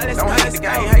 don't hate the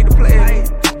game, hate the player.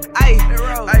 Ayy,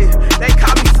 they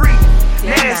call me freak,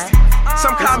 nasty.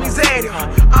 Some call me Zaddy.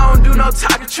 I don't do no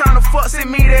talking, tryna fuck,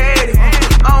 send me the Eddie.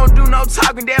 I don't do no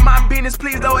talking, that my business,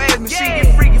 please don't ask me. She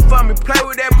get freaky for me, play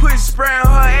with that pussy, spray on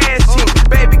her ass cheek.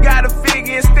 Baby got a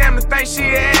figure and stamina, think she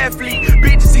an athlete.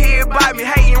 Bitches here by me,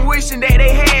 hating, wishing that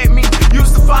they had me.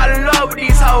 Used to fall in love with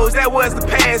these hoes. hoes, that was the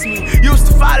past me. Used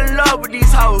to fall in love with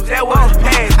these hoes, that was the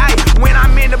past. Ay, when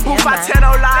I'm in the booth, I tell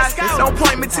no lies. Don't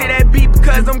point me to that beat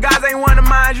because them guys ain't one of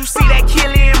mine. You see that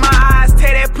killing in my eyes,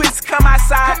 tell that pussy come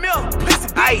outside.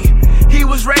 Ay, he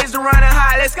was raised to run and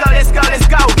high. Let's go, let's go, let's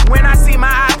go. When I see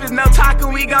my eyes, there's no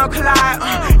talking, we gon' collide.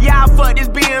 Yeah, I fucked this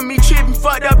being me tripping,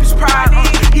 fucked up his pride.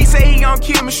 He say he gon'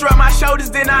 kill me, shrug my shoulders,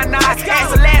 then I nod.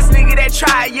 Ask the last nigga that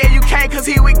tried, yeah, you can't cause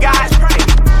he with God.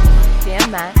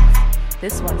 Damn, man.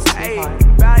 This one's too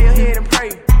hard. Bow your head and pray.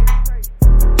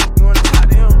 You wanna talk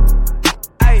to him?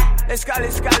 Hey, let's go,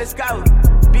 let's go, let's go.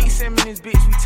 Beat Sim in this bitch.